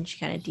goes and she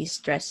kind of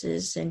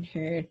de-stresses in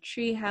her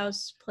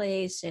treehouse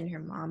place, and her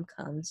mom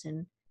comes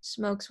and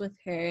smokes with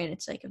her, and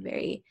it's like a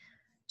very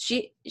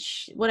she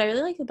what I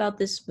really like about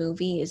this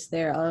movie is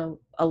there are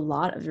a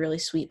lot of really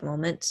sweet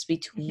moments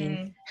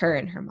between her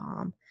and her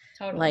mom.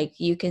 Totally. Like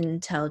you can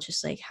tell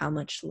just like how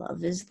much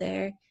love is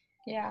there.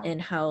 Yeah.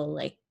 And how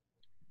like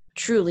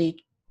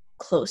truly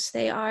close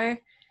they are.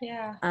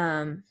 Yeah.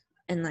 And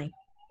like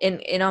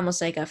in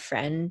almost like a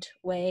friend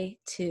way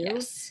too.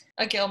 Yes.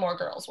 A Gilmore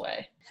Girls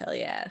way. Hell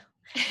yeah.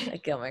 A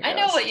Gilmore Girls. I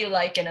know what you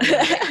like in a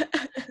movie.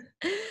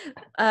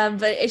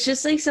 But it's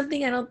just like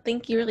something I don't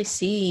think you really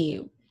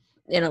see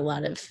in a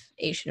lot of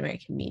Asian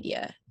American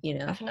media, you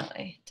know?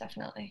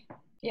 Definitely.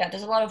 Yeah,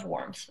 there's a lot of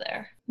warmth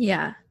there.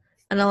 Yeah.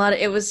 And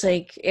it was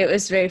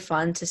very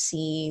fun to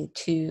see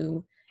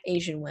two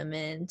Asian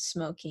women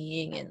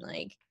smoking and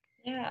like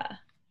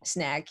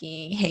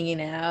snacking,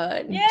 hanging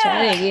out, and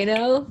chatting, you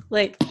know?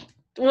 Like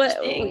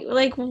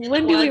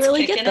when do we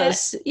really get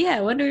those? Yeah,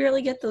 when do we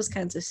really get those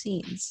kinds of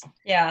scenes?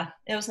 Yeah,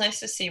 it was nice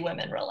to see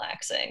women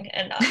relaxing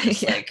and not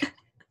just like,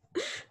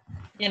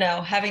 you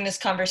know, having this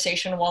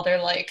conversation while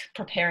they're like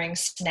preparing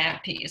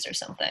snap peas or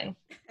something.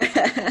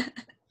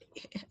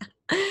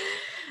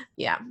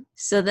 Yeah.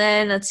 So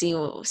then let's see.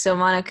 So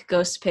Monica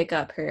goes to pick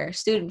up her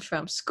student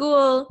from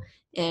school,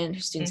 and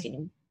her student's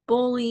getting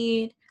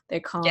bullied.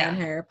 They're calling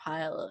her a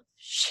pile of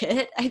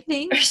shit, I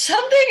think. Or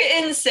something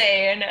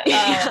insane.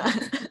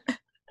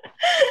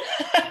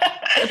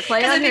 The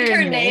play on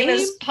her name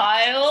is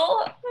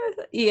Pile.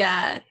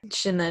 Yeah.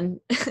 And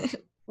then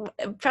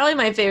probably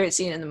my favorite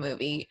scene in the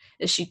movie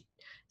is she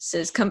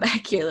says, "Come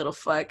back here, little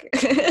fuck."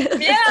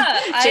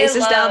 Yeah.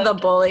 Chases down the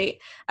bully.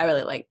 I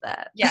really like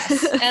that.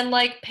 Yes. And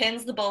like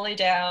pins the bully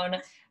down.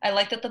 I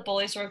like that the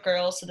bullies were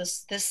girls, so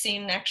this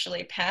scene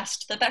actually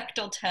passed the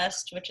Bechdel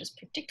test, which is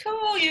pretty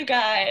cool, you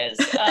guys.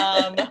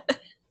 But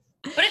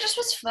it just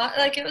was fun.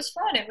 Like, it was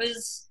fun. It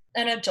was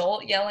an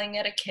adult yelling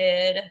at a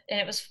kid, and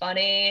it was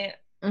funny,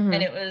 and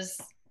it was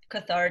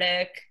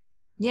cathartic.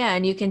 Yeah,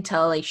 and you can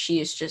tell, like, she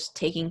is just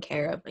taking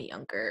care of a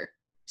younger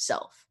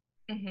self.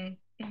 And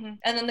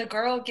then the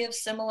girl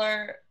gives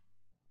similar,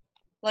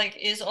 like,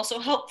 is also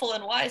helpful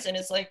and wise, and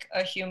is, like,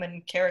 a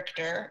human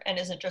character, and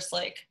isn't just,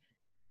 like,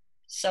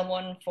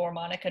 someone for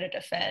Monica to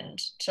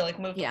defend, to, like,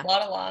 move the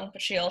plot along,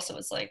 but she also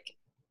is, like,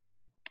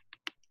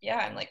 yeah,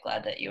 I'm like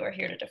glad that you are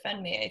here to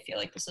defend me. I feel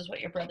like this is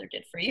what your brother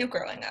did for you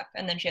growing up.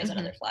 And then she has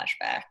another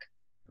flashback.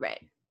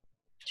 Right.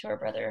 To her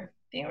brother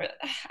being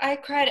I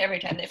cried every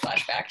time they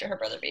flash back to her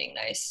brother being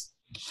nice.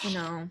 You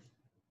know,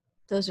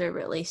 those are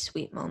really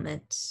sweet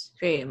moments,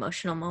 very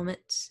emotional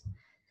moments.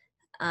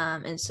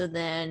 And so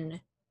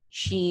then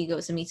she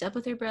goes and meets up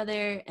with her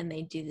brother, and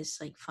they do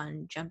this like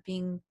fun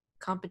jumping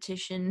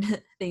competition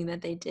thing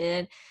that they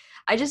did.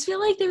 I just feel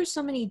like there were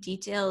so many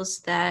details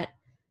that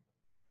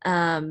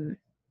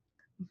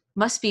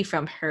must be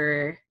from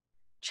her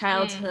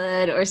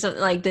childhood or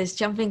something, like this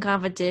jumping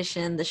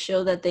competition, the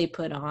show that they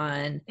put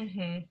on.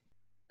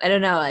 I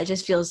don't know, it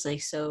just feels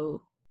like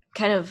so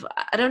kind of,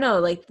 I don't know,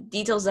 like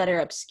details that are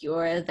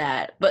obscure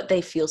but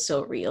they feel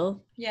so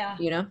real. Yeah,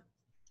 you know,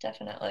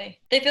 definitely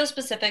they feel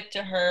specific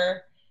to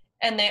her.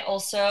 And they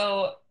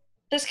also,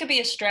 this could be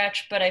a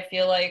stretch, but I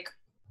feel like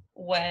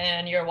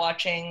when you're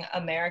watching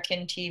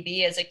American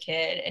TV as a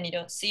kid and you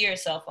don't see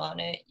yourself on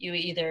it, you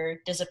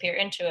either disappear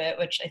into it,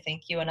 which I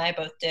think you and I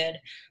both did,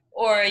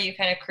 or you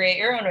kind of create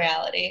your own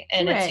reality.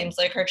 And it seems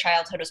like her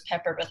childhood was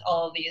peppered with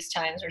all of these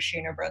times where she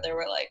and her brother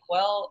were like,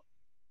 well,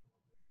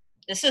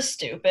 this is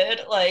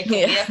stupid. Like,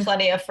 we have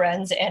plenty of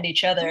friends and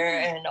each other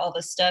and all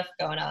this stuff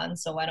going on,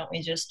 so why don't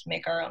we just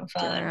make our own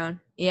fun? Do our own.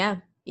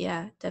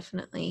 Yeah,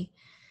 definitely.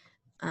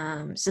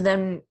 So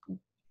then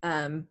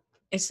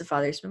it's the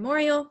father's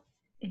memorial.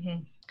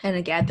 Kind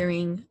of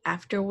gathering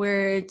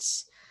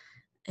afterwards,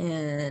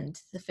 and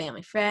the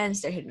family friends,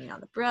 they're hitting on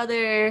the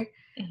brother.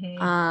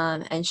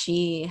 And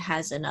she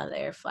has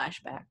another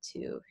flashback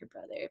to her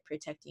brother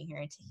protecting her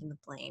and taking the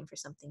blame for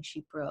something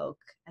she broke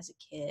as a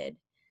kid.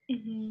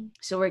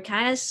 So we're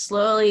kind of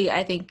slowly,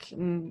 I think,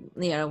 you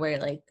know, we're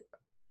like,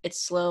 it's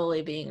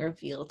slowly being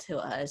revealed to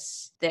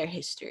us their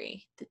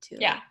history, the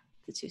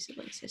two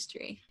siblings'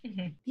 history.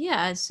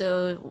 Yeah,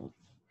 so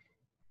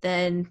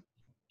then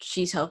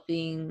she's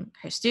helping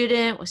her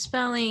student with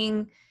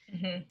spelling,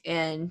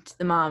 and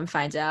the mom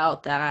finds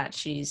out that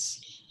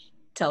she's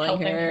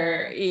telling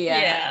her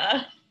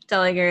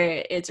telling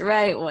her it's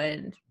right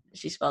when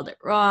she spelled it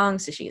wrong,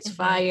 so she gets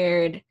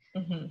fired.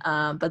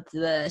 But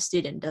the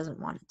student doesn't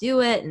want to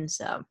do it, and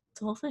so it's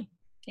the whole thing.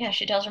 Yeah,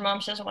 she tells her mom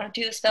she doesn't want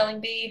to do the spelling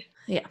bee.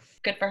 Yeah.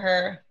 Good for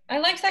her. I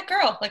liked that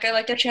girl. Like, I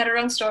liked that she had her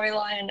own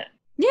storyline.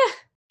 Yeah.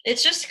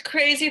 It's just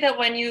crazy that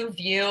when you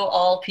view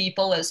all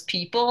people as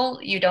people,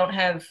 you don't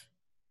have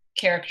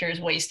characters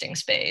wasting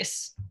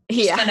space.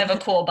 It's kind of a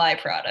cool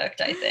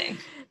byproduct, I think.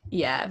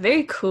 Yeah,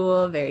 very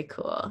cool, very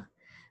cool.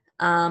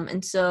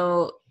 And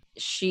so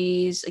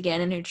she's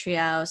again in her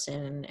treehouse,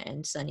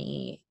 and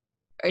Sunny,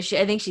 I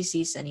think she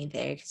sees Sunny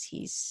there because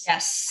he's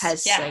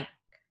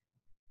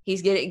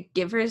he's gonna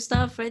give her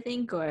stuff, I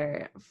think,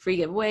 or free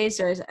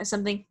giveaways or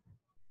something.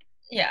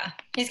 Yeah,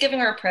 he's giving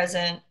her a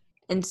present.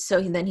 And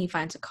so then he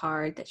finds a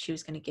card that she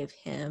was going to give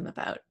him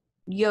about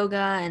yoga,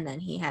 and then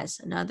he has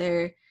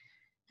another.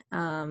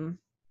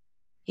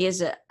 He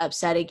is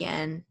upset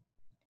again.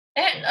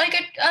 And like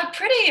a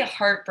pretty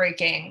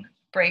heartbreaking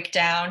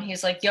breakdown.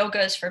 He's like,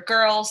 yoga is for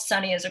girls.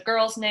 Sunny is a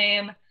girl's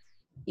name.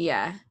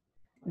 Yeah.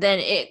 Then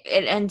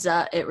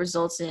it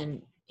results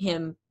in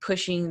him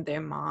pushing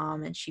their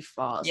mom, and she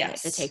falls. Yes. And they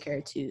have to take her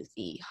to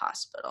the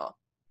hospital.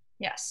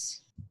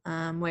 Yes.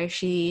 Where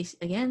she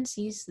again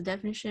sees the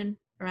definition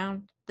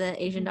around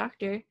the Asian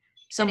doctor.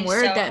 Some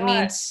word so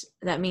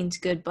that means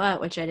good butt,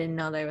 which I didn't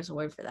know there was a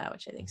word for that,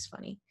 which I think is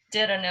funny.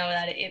 Didn't know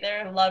that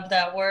either. Loved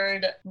that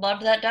word.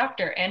 Loved that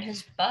doctor and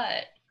his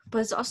butt. But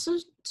it's also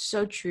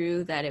so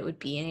true that it would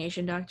be an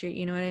Asian doctor,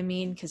 you know what I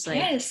mean? Because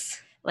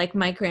like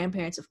my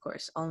grandparents, of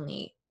course,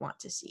 only want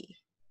to see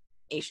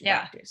Asian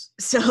doctors.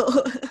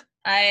 So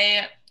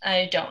I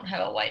don't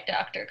have a white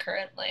doctor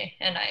currently,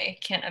 and I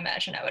can't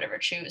imagine I would ever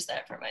choose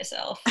that for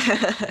myself.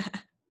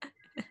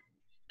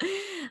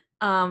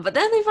 But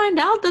then they find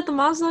out that the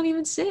mom's not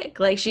even sick.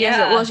 Like she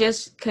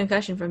has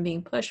concussion from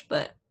being pushed,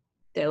 but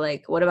they're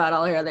like, what about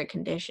all her other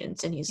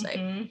conditions? And he's like,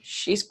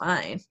 she's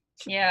fine.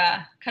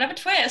 Yeah, kind of a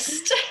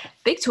twist.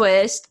 Big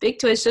twist.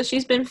 So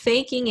she's been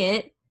faking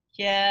it.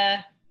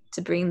 Yeah.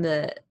 To bring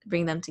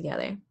them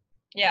together.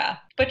 Yeah,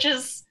 which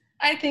is,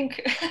 I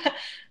think,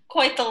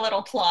 quite the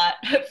little plot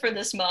for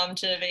this mom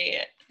to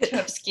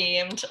have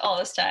schemed all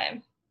this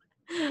time.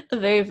 A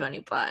very funny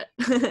plot.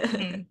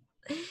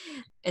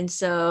 And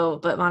so,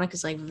 but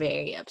Monica's like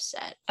very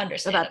upset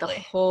about the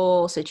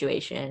whole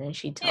situation, and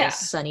she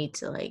tells Sunny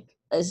to like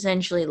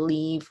essentially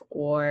leave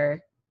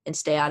and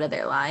stay out of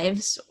their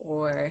lives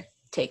or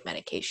take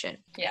medication.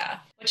 Yeah,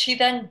 which he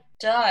then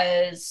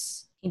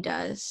does. He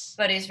does.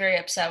 But he's very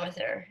upset with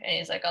her, and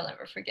he's like, I'll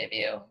never forgive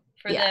you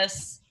for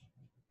this.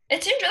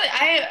 It seemed really,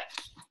 I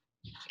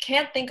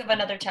can't think of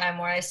another time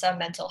where I saw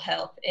mental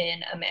health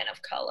in a man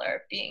of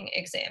color being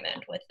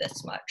examined with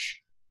this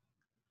much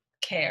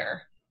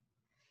care.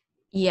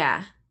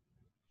 Yeah.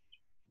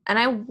 And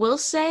I will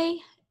say,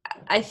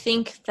 I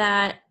think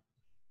that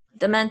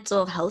the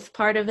mental health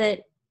part of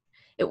it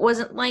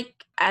wasn't like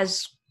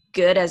as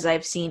good as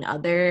I've seen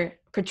other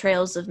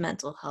portrayals of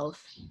mental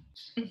health.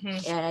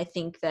 And I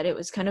think that it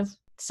was kind of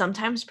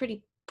sometimes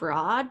pretty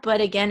broad,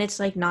 but again, it's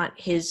like not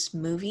his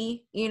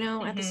movie, you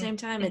know, at the same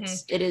time.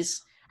 It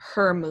is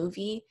her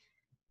movie,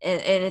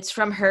 and it's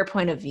from her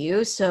point of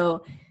view.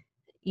 So,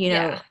 you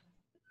know,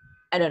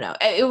 I don't know.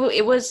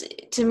 It was,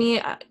 to me,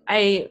 at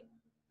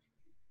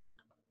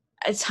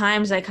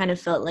times I kind of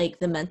felt like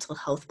the mental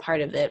health part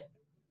of it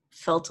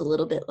felt a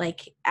little bit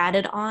like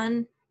added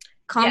on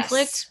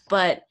conflict,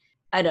 but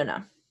I don't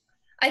know.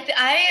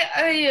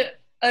 I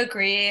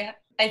agree.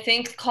 I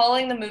think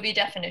calling the movie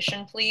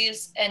Definition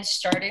Please and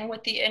starting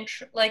with the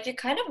intro, like it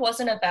kind of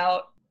wasn't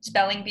about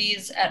spelling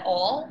bees at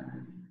all.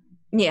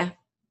 Yeah.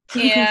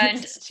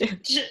 And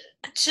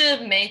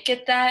to make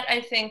it that,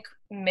 I think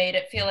made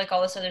it feel like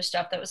all this other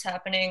stuff that was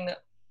happening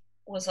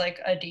was like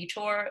a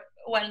detour,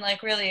 when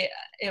like really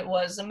it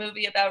was a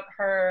movie about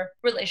her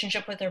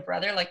relationship with her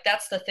brother. Like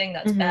that's the thing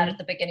that's bad at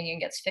the beginning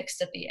and gets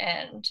fixed at the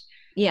end.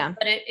 Yeah.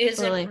 But it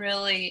isn't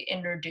really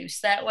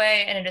introduced that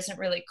way, and it isn't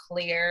really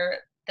clear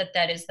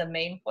that is the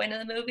main point of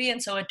the movie,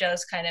 and so it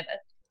does kind of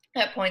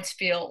at points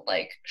feel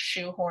like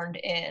shoehorned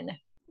in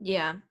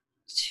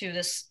to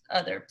this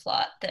other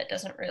plot that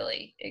doesn't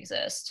really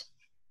exist.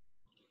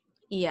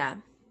 Yeah,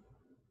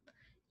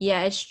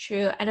 it's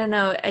true. I don't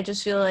know, I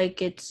just feel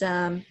like it's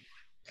the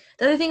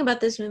other thing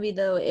about this movie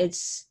though,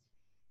 it's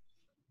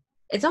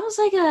almost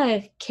like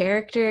a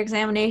character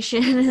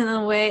examination in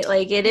a way.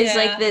 Like it is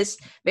like this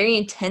very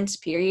intense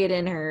period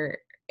in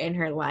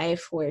her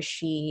life where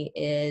she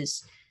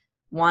is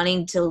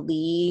wanting to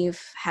leave,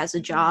 has a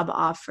job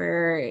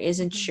offer,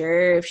 isn't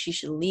sure if she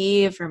should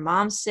leave, her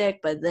mom's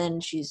sick, but then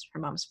her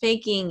mom's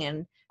faking,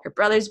 and her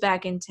brother's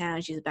back in town,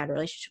 she has a bad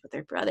relationship with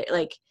her brother.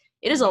 Like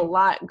it is a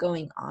lot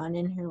going on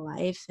in her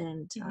life,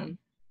 and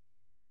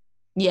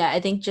I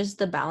think just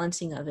the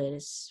balancing of it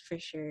is for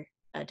sure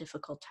a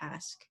difficult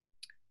task.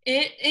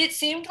 It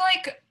seemed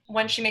like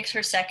when she makes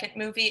her second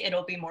movie,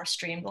 it'll be more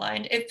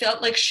streamlined. It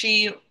felt like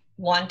she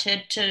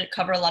wanted to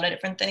cover a lot of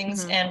different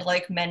things, and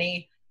like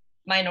many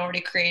minority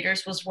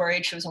creators was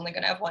worried she was only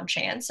going to have one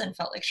chance and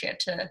felt like she had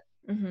to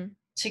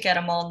get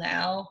them all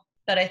now.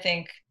 But I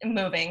think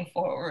moving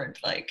forward,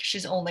 like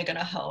she's only going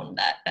to hone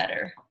that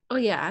better. Oh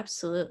yeah,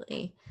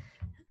 absolutely.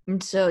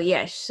 And so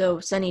yeah, so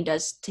Sunny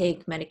does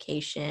take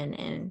medication,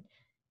 and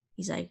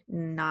he's like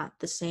not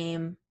the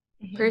same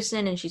Hmm.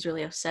 person, and she's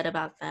really upset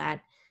about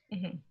that.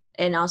 Hmm.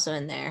 And also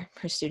in there,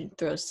 her student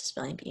throws the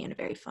spelling bee in a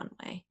very fun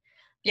way.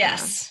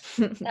 Yes,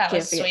 that was Can't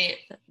forget. sweet.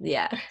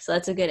 Yeah, so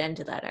that's a good end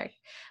to that arc.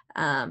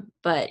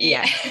 But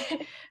Yeah.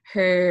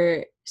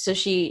 yeah, so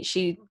she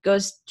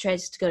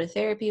tries to go to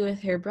therapy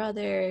with her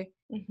brother,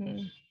 Hmm.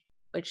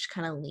 which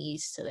kind of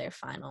leads to their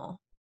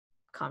final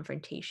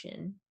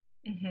confrontation.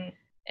 Hmm.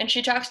 And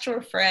she talks to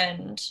her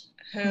friend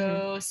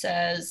Mm-hmm. who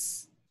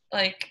says,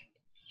 like,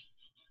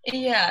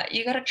 yeah,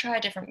 you got to try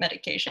different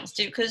medications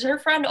too. Because her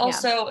friend Yeah.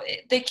 also,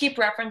 they keep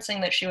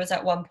referencing that she was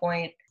at one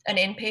point an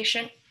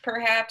inpatient,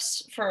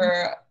 perhaps,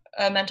 for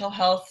a mental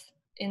health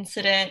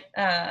incident.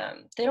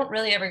 They don't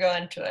really ever go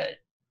into it.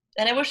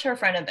 And I wish her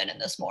friend had been in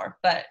this more,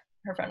 but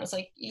her friend was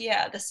like,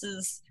 yeah,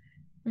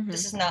 Mm-hmm.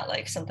 this is not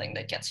like something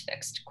that gets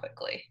fixed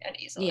quickly and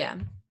easily. Yeah.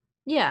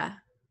 Yeah.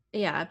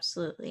 Yeah,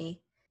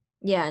 absolutely.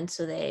 Yeah, and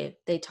so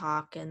they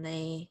talk, and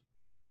they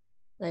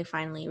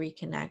finally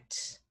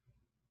reconnect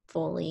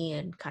fully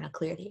and kind of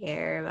clear the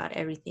air about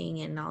everything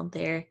and all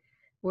their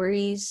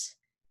worries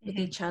with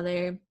Hmm. each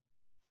other.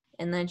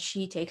 And then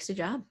she takes a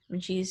job,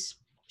 and she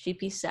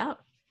pieces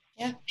out.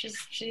 Yeah,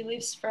 she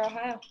leaves for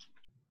Ohio.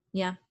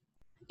 Yeah.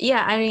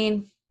 Yeah, I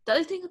mean, the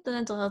other thing with the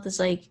mental health is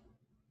like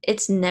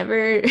it's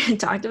never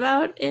talked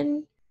about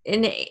in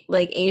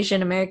like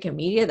Asian American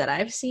media that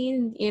I've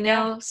seen, Yeah,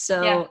 yeah,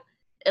 so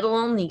it'll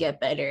only get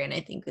better, and I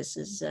think this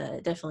is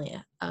definitely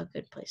a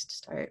good place to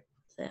start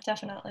with it.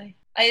 definitely.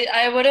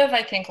 I would have,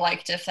 I think,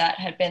 liked if that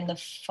had been the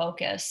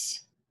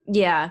focus,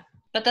 Yeah.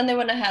 but then they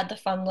wouldn't have had the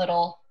fun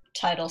little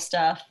title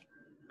stuff,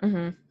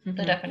 Mm-hmm. the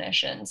Mm-hmm.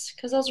 definitions,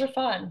 because those were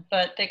fun,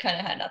 but they kind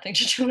of had nothing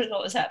to do with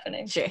what was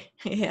happening. Sure.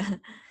 Yeah.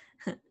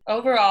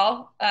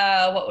 Overall,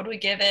 what would we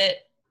give it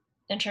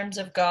in terms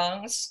of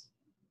gongs?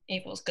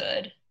 Equals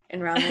good.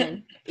 And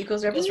ramen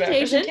equals Equals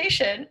representation.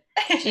 representation.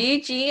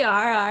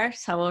 GGRR.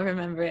 So we'll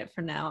remember it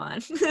from now on.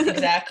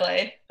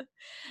 Exactly. What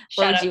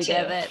Shout would out you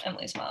give to it?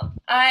 Emily's mom.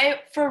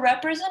 For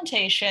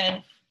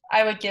representation,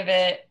 I would give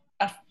it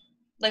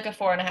like a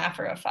 4.5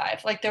 or a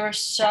 5. Like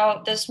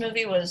this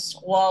movie was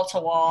wall to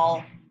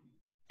wall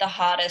the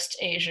hottest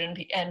Asian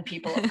and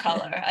people of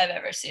color I've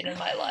ever seen in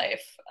my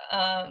life.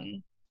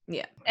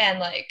 Yeah. And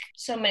like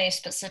so many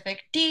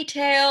specific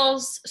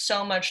details,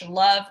 so much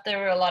love. There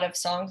were a lot of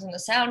songs in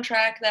the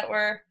soundtrack that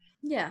were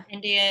Yeah.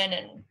 Indian,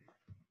 and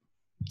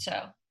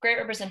so great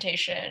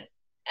representation.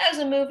 As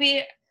a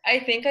movie, I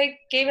think I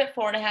gave it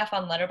 4.5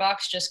 on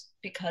Letterboxd just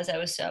because I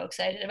was so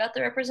excited about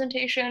the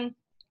representation.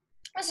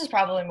 This is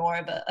probably more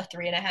of a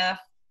 3.5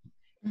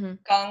 Mm-hmm.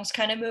 gongs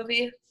kind of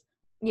movie.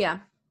 Yeah.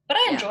 But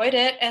I Yeah. enjoyed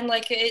it, and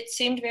like it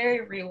seemed very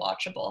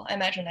rewatchable. I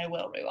imagine I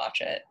will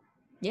rewatch it.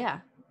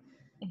 Yeah.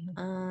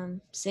 Mm-hmm.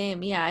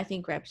 Same. Yeah, I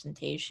think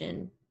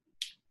representation,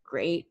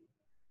 great.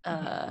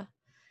 Mm-hmm. Uh,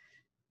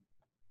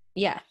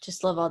 yeah,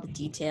 just love all the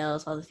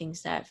details, all the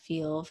things that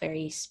feel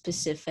very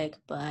specific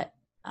but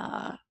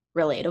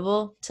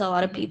relatable to a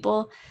lot of Mm-hmm.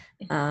 people.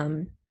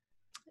 Um,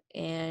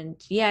 and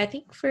yeah, I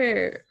think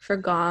for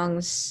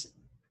gongs,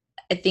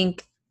 I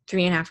think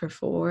 3.5 or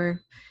 4.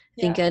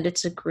 I think Yeah. that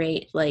it's a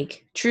great,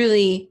 like,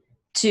 truly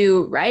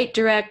to write,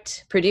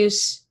 direct,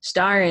 produce,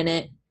 star in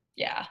it,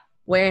 Yeah.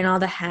 wearing all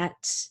the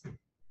hats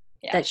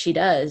Yeah. that she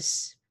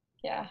does.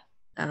 Yeah.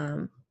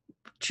 Um,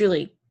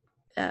 truly,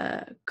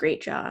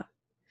 great job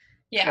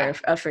Yeah.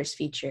 for a first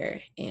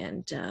feature.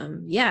 And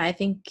yeah, I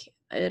think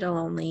it'll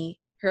only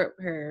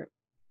her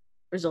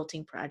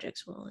resulting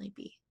projects will only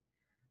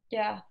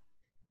Yeah.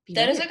 be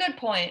That is better. a good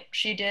point.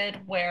 She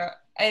did wear,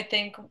 I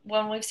think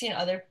when we've seen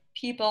other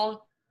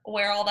people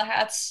wear all the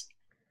hats,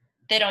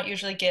 they don't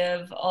usually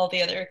give all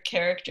the other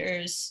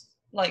characters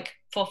like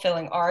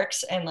fulfilling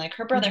arcs. And like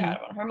her brother Mm-hmm.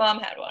 had one, her mom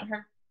had one,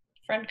 her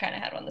friend kind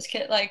of had one, this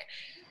kid, like,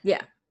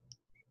 Yeah.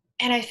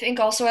 and I think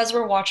also as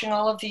we're watching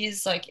all of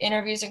these like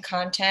interviews and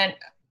content,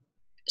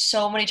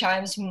 so many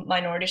times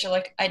minorities are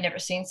like, I'd never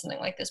seen something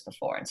like this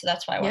before, and so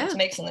that's why I wanted Yeah. to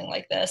make something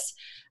like this.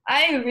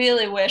 I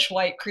really wish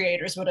white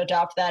creators would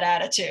adopt that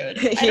attitude.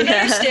 I don't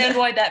understand Yeah.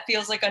 why that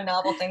feels like a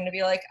novel thing to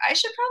be like, I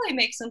should probably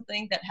make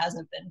something that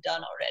hasn't been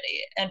done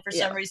already, and for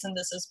some Yeah. reason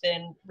this has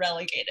been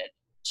relegated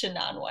to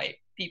non-white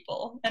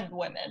people and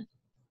women.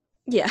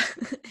 Yeah.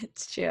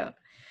 It's true.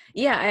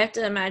 Yeah, I have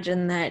to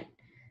imagine that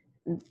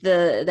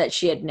that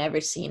she had never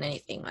seen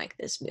anything like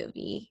this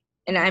movie.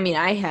 And I mean,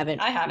 I haven't.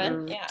 I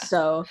haven't. Yeah.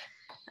 So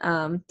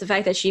the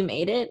fact that she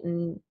made it,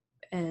 and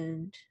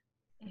Hmm.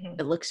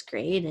 it looks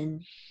great,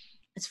 and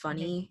it's Hmm.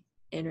 funny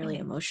and really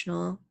Hmm.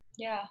 emotional.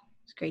 Yeah.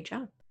 It's a great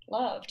job.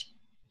 Loved.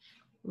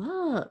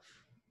 Love.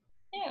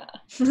 Yeah.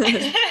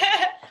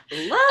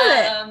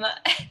 Love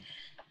it.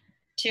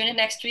 Tune in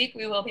next week.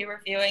 We will be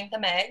reviewing The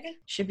Meg.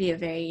 Should be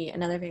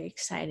another very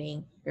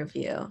exciting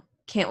review.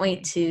 Can't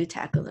wait to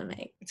tackle the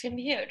Meg. It's going to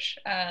be huge.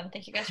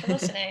 Thank you guys for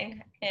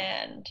listening,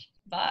 and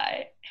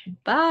bye.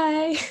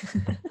 Bye.